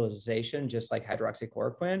politicization, just like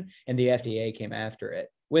hydroxychloroquine, and the FDA came after it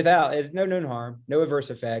without no known harm, no adverse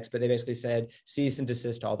effects, but they basically said cease and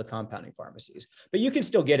desist all the compounding pharmacies. But you can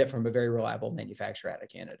still get it from a very reliable manufacturer out of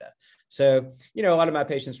Canada. So, a lot of my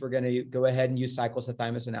patients were going to go ahead and use cycles of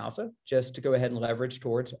thymosin alpha just to go ahead and leverage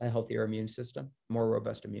towards a healthier immune system, more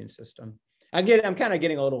robust immune system. I'm kind of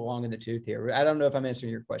getting a little long in the tooth here. I don't know if I'm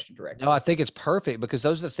answering your question directly. No, I think it's perfect because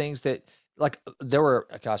those are the things that, like, there were,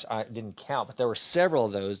 gosh, I didn't count, but there were several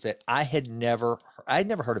of those that I'd never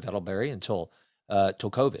heard of elderberry until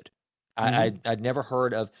till COVID. I'd never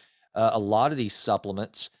heard of a lot of these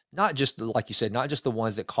supplements, not just like you said, not just the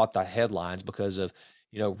ones that caught the headlines because of,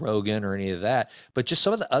 Rogan or any of that, but just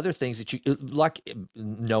some of the other things that you like,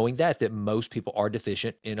 knowing that most people are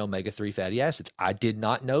deficient in omega-3 fatty acids. I did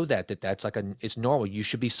not know that's like it's normal. You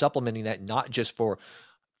should be supplementing that, not just for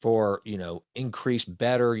increased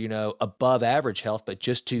better, above average health, but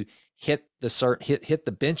just to hit the hit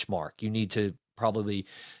the benchmark. You need to probably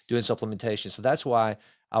doing supplementation. So that's why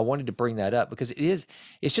I wanted to bring that up, because it's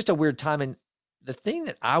just a weird time. And the thing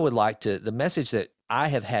that I would like to, the message that I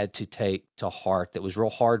have had to take to heart that was real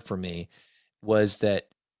hard for me was that,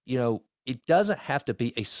 it doesn't have to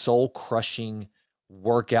be a soul crushing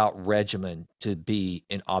workout regimen to be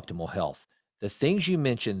in optimal health. The things you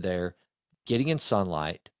mentioned there, getting in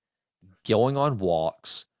sunlight, going on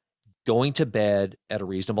walks, going to bed at a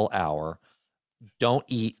reasonable hour, don't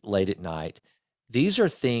eat late at night. These are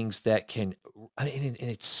things that can, and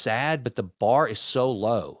it's sad, but the bar is so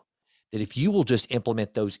low that if you will just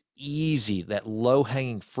implement those easy, that low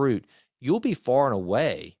hanging fruit, you'll be far and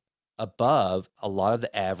away above a lot of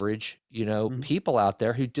the average, people out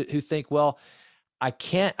there who think, well, I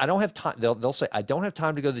don't have time. They'll say, I don't have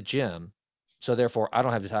time to go to the gym, so therefore I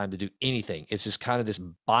don't have the time to do anything. It's just kind of this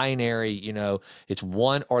binary, it's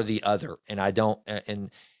one or the other. And I don't, and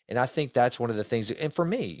I think that's one of the things. And for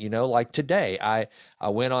me, like today, I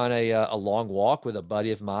went on a long walk with a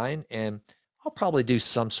buddy of mine, and I'll probably do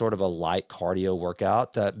some sort of a light cardio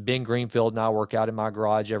workout. Ben Greenfield and I work out in my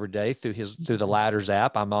garage every day through the Ladders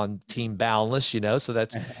app. I'm on Team Boundless, so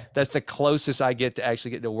that's the closest I get to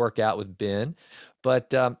actually get to work out with Ben.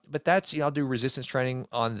 But that's, I'll do resistance training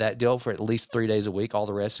on that deal for at least 3 days a week. All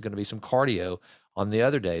the rest is going to be some cardio on the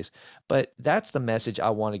other days. But that's the message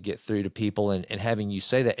I want to get through to people, and having you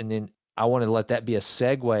say that. And then I want to let that be a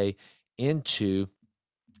segue into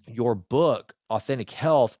your book, Authentic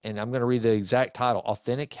Health. And I'm going to read the exact title: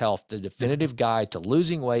 Authentic Health, the definitive guide to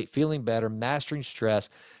losing weight, feeling better, mastering stress,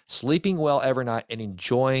 sleeping well every night, and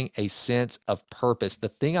enjoying a sense of purpose. The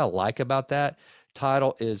thing I like about that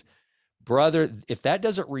title is, brother, if that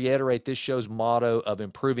doesn't reiterate this show's motto of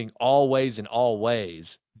improving always in all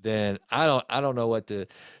ways, then I don't know what to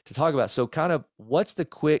talk about. So kind of, what's the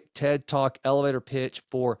quick TED Talk elevator pitch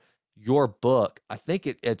for your book? I think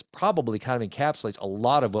it's probably kind of encapsulates a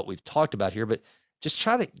lot of what we've talked about here, but just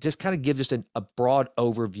kind of give just a broad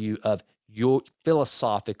overview of your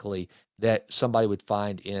philosophically that somebody would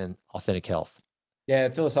find in Authentic Health. Yeah,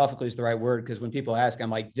 philosophically is the right word, because when people ask,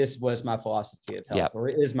 I'm like, this was my philosophy of health, or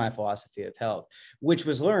is my philosophy of health, which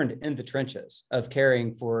was learned in the trenches of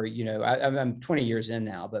caring for, I'm 20 years in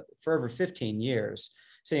now, but for over 15 years,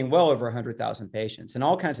 seeing well over 100,000 patients in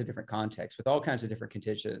all kinds of different contexts with all kinds of different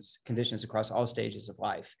conditions across all stages of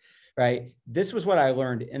life, right? This was what I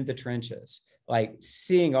learned in the trenches, like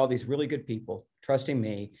seeing all these really good people trusting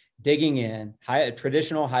me, digging in,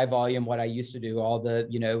 traditional high volume, what I used to do, all the,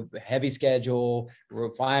 heavy schedule,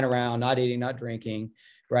 flying around, not eating, not drinking,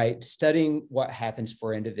 right? Studying what happens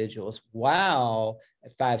for individuals. Wow.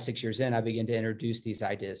 At 5-6 years in, I began to introduce these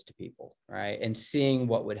ideas to people, right? And seeing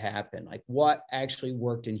what would happen, like what actually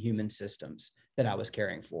worked in human systems that I was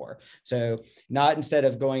caring for. So not, instead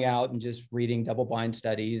of going out and just reading double-blind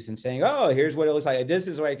studies and saying, oh, here's what it looks like. This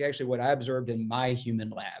is like actually what I observed in my human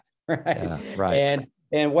lab. Right. Yeah, right.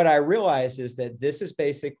 And what I realized is that this is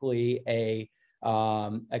basically a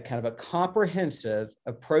kind of a comprehensive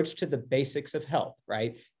approach to the basics of health,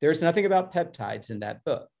 right? There's nothing about peptides in that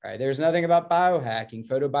book, right? There's nothing about biohacking,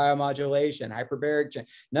 photobiomodulation, hyperbaric.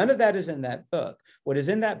 None of that is in that book. What is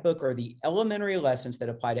in that book are the elementary lessons that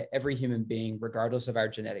apply to every human being, regardless of our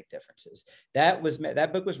genetic differences. That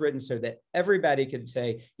book was written so that everybody could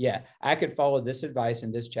say, yeah, I could follow this advice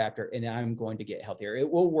in this chapter and I'm going to get healthier. It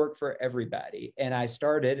will work for everybody. And I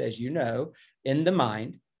started, as you know, in the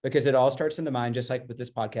mind, because it all starts in the mind. Just like with this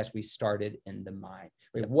podcast, we started in the mind.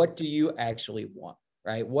 Right? What do you actually want?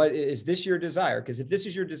 right? What is this your desire? Because if this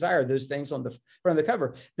is your desire, those things on the front of the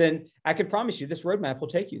cover, then I can promise you this roadmap will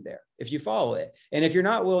take you there if you follow it. And if you're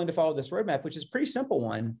not willing to follow this roadmap, which is a pretty simple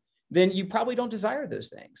one, then you probably don't desire those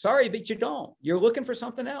things. Sorry, but you don't. You're looking for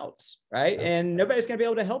something else, right? Yep. And nobody's going to be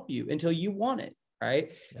able to help you until you want it.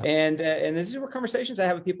 Right. Yep. And this is where conversations I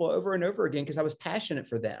have with people over and over again, because I was passionate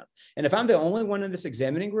for them. And if I'm the only one in this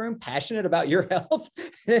examining room passionate about your health,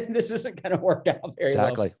 then this isn't going to work out very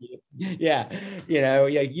well for you. Yeah.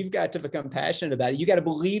 You've got to become passionate about it. You got to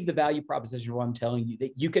believe the value proposition of what I'm telling you,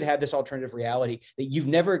 that you could have this alternative reality that you've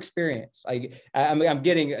never experienced. Like I'm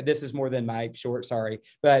getting, this is more than my short, sorry.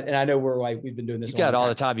 And I know we've been doing this. You got all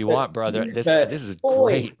the time you want, brother. This is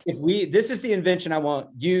great. This is the invention I want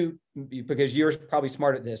you, because you're probably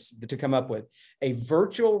smart at this, to come up with a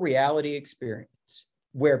virtual reality experience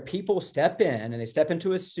where people step in and they step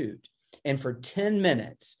into a suit, and for 10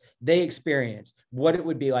 minutes, they experience what it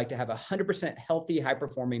would be like to have 100% healthy,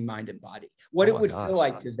 high-performing mind and body, what it would feel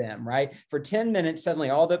like to them, right? For 10 minutes, suddenly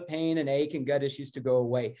all the pain and ache and gut issues to go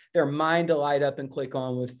away, their mind to light up and click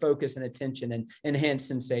on with focus and attention and enhanced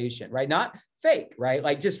sensation, right? Not fake, right?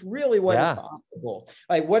 Like just really what is possible,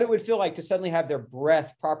 like what it would feel like to suddenly have their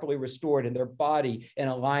breath properly restored and their body in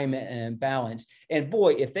alignment and balance. And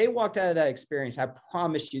boy, if they walked out of that experience, I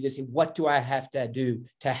promise you this, what do I have to do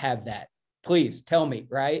to have that? Please tell me,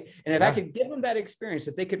 right? And if I could give them that experience,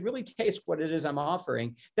 if they could really taste what it is I'm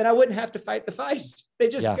offering, then I wouldn't have to fight the fights. They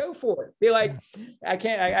just go for it. Be like, I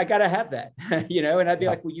got to have that, and I'd be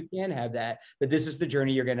like, well, you can have that, but this is the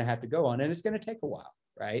journey you're going to have to go on. And it's going to take a while,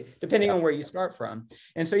 right? Depending on where you start from.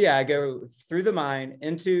 And so, I go through the mind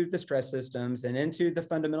into the stress systems and into the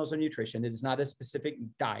fundamentals of nutrition. It is not a specific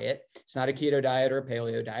diet. It's not a keto diet or a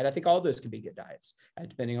paleo diet. I think all those can be good diets.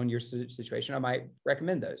 Depending on your situation, I might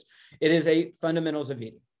recommend those. It is a fundamentals of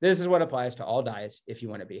eating. This is what applies to all diets if you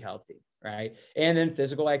want to be healthy, right? And then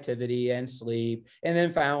physical activity and sleep. And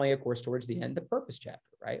then finally, of course, towards the end, the purpose chapter,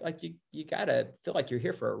 right? Like you got to feel like you're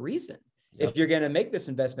here for a reason. If you're going to make this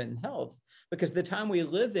investment in health, because the time we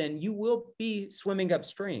live in, you will be swimming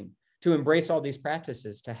upstream to embrace all these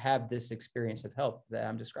practices, to have this experience of health that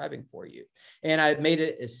I'm describing for you. And I made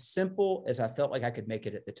it as simple as I felt like I could make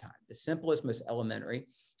it at the time, the simplest, most elementary.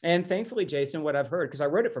 And thankfully, Jason, what I've heard, because I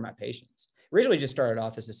wrote it for my patients, originally just started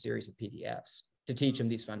off as a series of PDFs to teach them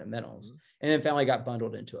these fundamentals, and then finally got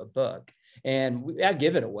bundled into a book. And I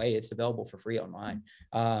give it away. It's available for free online.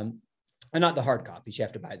 And not the hard copies. You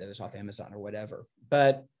have to buy those off Amazon or whatever.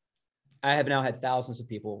 But I have now had thousands of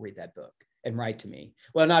people read that book and write to me.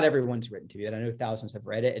 Well, not everyone's written to me, but I know thousands have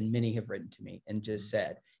read it, and many have written to me and just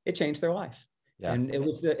said it changed their life. Yeah. And it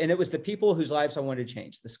was the people whose lives I wanted to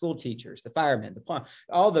change: the school teachers, the firemen,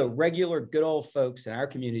 all the regular good old folks in our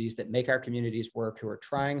communities that make our communities work, who are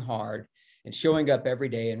trying hard and showing up every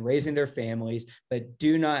day and raising their families, but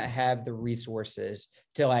do not have the resources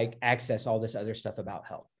to access all this other stuff about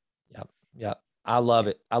health. Yep. Yeah. I love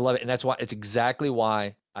it. I love it. And that's why it's exactly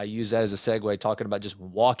why I use that as a segue, talking about just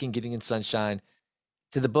walking, getting in sunshine,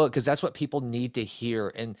 to the book, because that's what people need to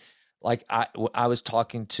hear. And I was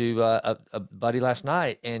talking to a buddy last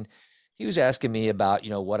night, and he was asking me about,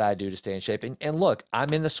 what I do to stay in shape. And look,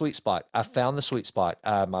 I'm in the sweet spot. I found the sweet spot.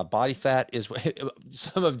 My body fat is,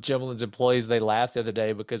 some of Gimlin's employees, they laughed the other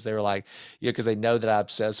day because they were like, because they know that I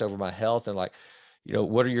obsess over my health, and like,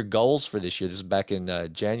 what are your goals for this year? This is back in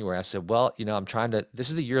January. I said, well, I'm trying to, this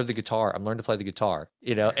is the year of the guitar. I'm learning to play the guitar,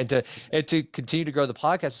 and to continue to grow the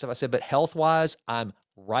podcast and stuff. I said, but health wise, I'm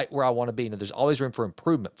right where I want to be. There's always room for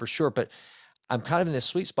improvement for sure, but I'm kind of in this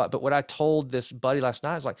sweet spot. But what I told this buddy last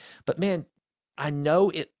night is like, but man, I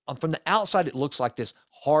know it from the outside, it looks like this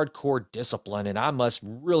hardcore discipline, and I must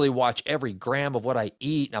really watch every gram of what I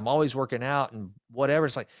eat, and I'm always working out and whatever.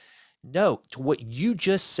 It's like, no, to what you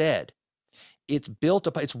just said, it's built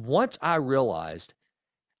up. It's once I realized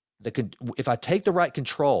if I take the right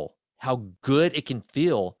control, how good it can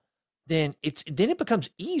feel, then it becomes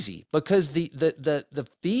easy, because the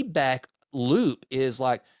feedback loop is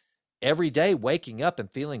like every day waking up and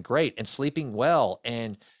feeling great and sleeping well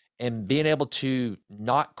and being able to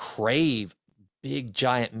not crave big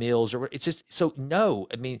giant meals, or it's just so no.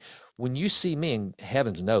 I mean, when you see me, and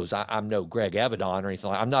heavens knows I'm no Greg Avedon or anything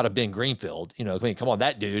like, I'm not a Ben Greenfield, I mean, come on,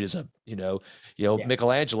 that dude is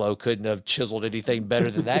Michelangelo couldn't have chiseled anything better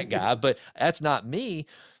than that guy, but that's not me.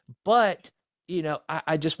 But,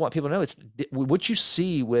 I just want people to know it's what you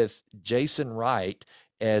see with Jason Wright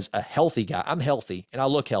as a healthy guy. I'm healthy and I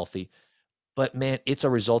look healthy, but man, it's a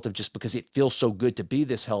result of just because it feels so good to be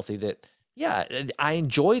this healthy that, yeah, I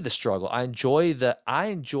enjoy the struggle. I enjoy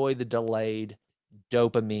the delayed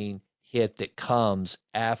dopamine hit that comes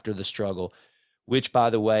after the struggle, which, by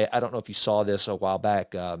the way, I don't know if you saw this a while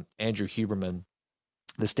back. Andrew Huberman,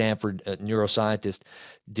 the Stanford neuroscientist,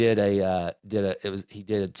 he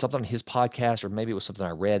did something on his podcast, or maybe it was something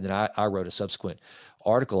I read. And I wrote a subsequent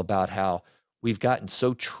article about how we've gotten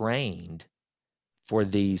so trained for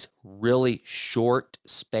these really short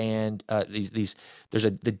span,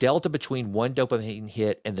 the delta between one dopamine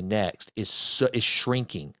hit and the next is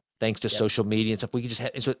shrinking thanks to social media and stuff. We can just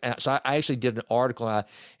have, so I actually did an article,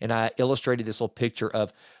 and I illustrated this little picture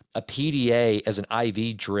of a PDA as an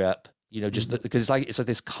IV drip, just because it's like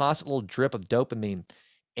this constant little drip of dopamine.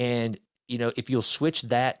 And, if you'll switch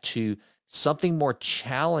that to something more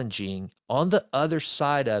challenging on the other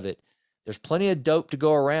side of it, there's plenty of dope to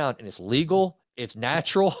go around, and it's legal. It's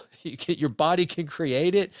natural. Your body can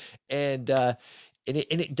create it. And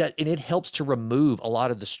it helps to remove a lot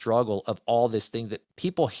of the struggle of all this thing that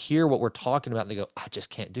people hear what we're talking about and they go, I just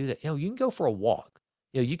can't do that. You can go for a walk.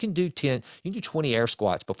 You can do 20 air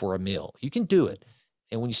squats before a meal. You can do it.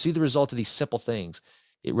 And when you see the result of these simple things,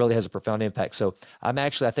 it really has a profound impact. So what I'm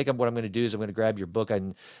going to do is I'm going to grab your book,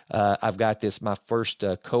 and I've got my first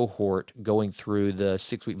cohort going through the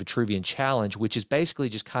 6-week Vitruvian challenge, which is basically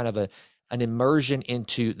just kind of an immersion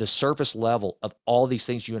into the surface level of all these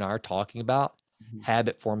things you and I are talking about: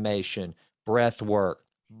 habit formation, breath work,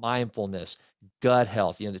 mindfulness, gut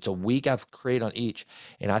health. It's a week I've created on each.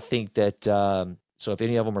 And I think that, so if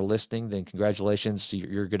any of them are listening, then congratulations.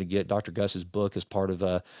 You're going to get Dr. Gus's book as part of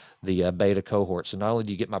the beta cohort. So not only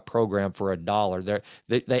do you get my program for $1,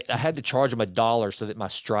 I had to charge them $1 so that my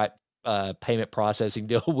Stripe payment processing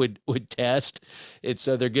deal would test. And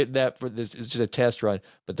so they're getting that for this. It's just a test run,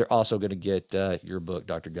 but they're also going to get your book,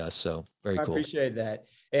 Dr. Gus. So very cool. I appreciate that.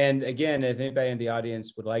 And again, if anybody in the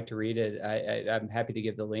audience would like to read it, I'm happy to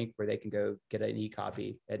give the link where they can go get an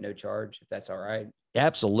e-copy at no charge, if that's all right.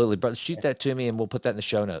 Absolutely, brother. Shoot that to me, and we'll put that in the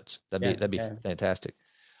show notes. That'd be fantastic.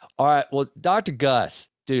 All right. Well, Dr. Gus,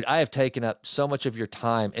 dude, I have taken up so much of your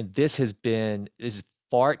time, and this has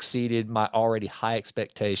far exceeded my already high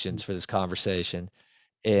expectations for this conversation.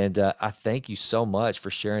 And I thank you so much for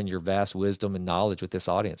sharing your vast wisdom and knowledge with this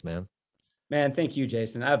audience, man. Man, thank you,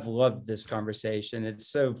 Jason. I've loved this conversation. It's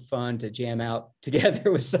so fun to jam out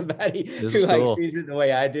together with somebody who cool. Sees it the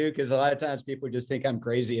way I do, because a lot of times people just think I'm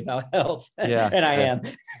crazy about health. Yeah, and I am.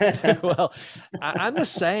 Well, I'm the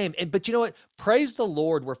same. But you know what? Praise the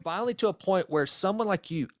Lord. We're finally to a point where someone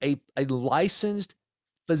like you, a licensed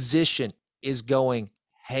physician, is going,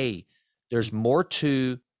 hey, there's more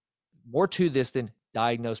to this than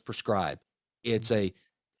diagnose, prescribe. It's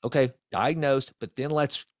diagnosed, but then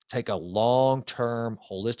let's take a long-term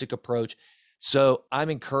holistic approach. So I'm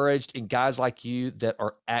encouraged in guys like you that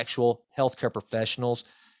are actual healthcare professionals,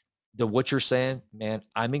 what you're saying, man,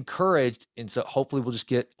 I'm encouraged. And so hopefully we'll just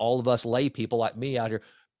get all of us lay people like me out here,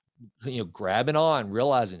 grabbing on,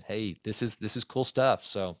 realizing, hey, this is cool stuff.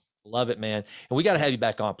 So love it, man. And we got to have you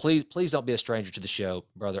back on. Please don't be a stranger to the show,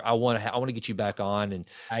 brother. I want to get you back on. And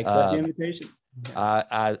I accept the invitation.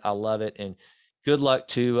 I love it. And good luck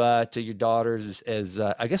to your daughters, as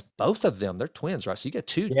I guess both of them, they're twins, right? So you got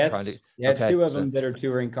two. Yes. Two of them that are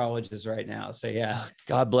touring colleges right now. So yeah.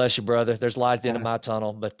 God bless you, brother. There's light at the end of my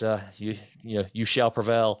tunnel, but you shall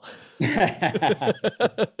prevail.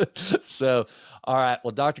 So, all right.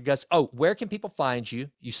 Well, Dr. Gus, where can people find you?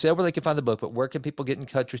 You said where they can find the book, but where can people get in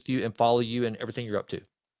touch with you and follow you and everything you're up to?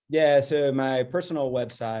 Yeah, so my personal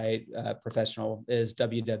website, professional, is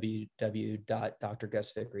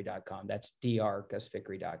www.drgusvickery.com. That's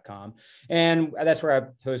drgusvickery.com. And that's where I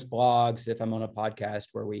post blogs. If I'm on a podcast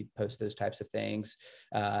where we post those types of things,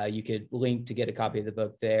 you could link to get a copy of the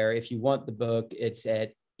book there. If you want the book, it's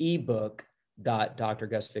at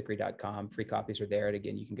ebook.drgusvickery.com. Free copies are there. And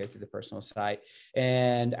again, you can go through the personal site.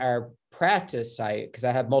 And our practice site, because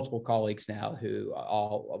I have multiple colleagues now who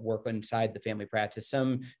all work inside the family practice.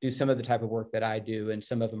 Some do some of the type of work that I do, and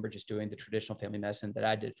some of them are just doing the traditional family medicine that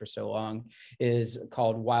I did for so long, is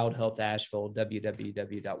called Wild Health Asheville,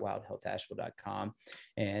 www.wildhealthasheville.com.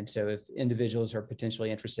 And so if individuals are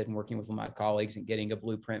potentially interested in working with my colleagues and getting a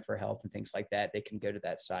blueprint for health and things like that, they can go to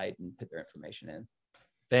that site and put their information in.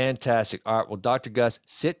 Fantastic. All right. Well, Dr. Gus,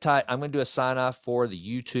 sit tight. I'm going to do a sign off for the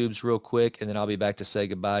YouTubes real quick, and then I'll be back to say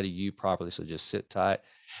goodbye to you properly. So just sit tight.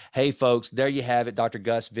 Hey, folks, there you have it. Dr.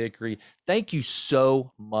 Gus Vickery. Thank you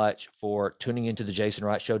so much for tuning into the Jason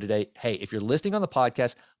Wright Show today. Hey, if you're listening on the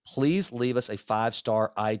podcast, please leave us a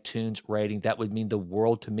 5-star iTunes rating. That would mean the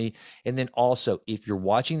world to me. And then also, if you're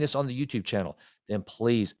watching this on the YouTube channel, then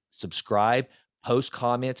please subscribe. Post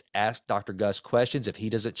comments, ask Dr. Gus questions. If he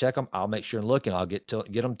doesn't check them, I'll make sure and look, and I'll get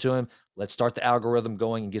them to him. Let's start the algorithm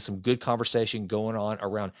going and get some good conversation going on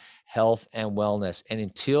around health and wellness. And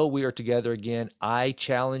until we are together again, I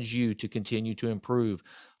challenge you to continue to improve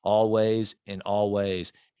always and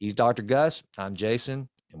always. He's Dr. Gus. I'm Jason,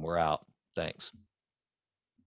 and we're out. Thanks.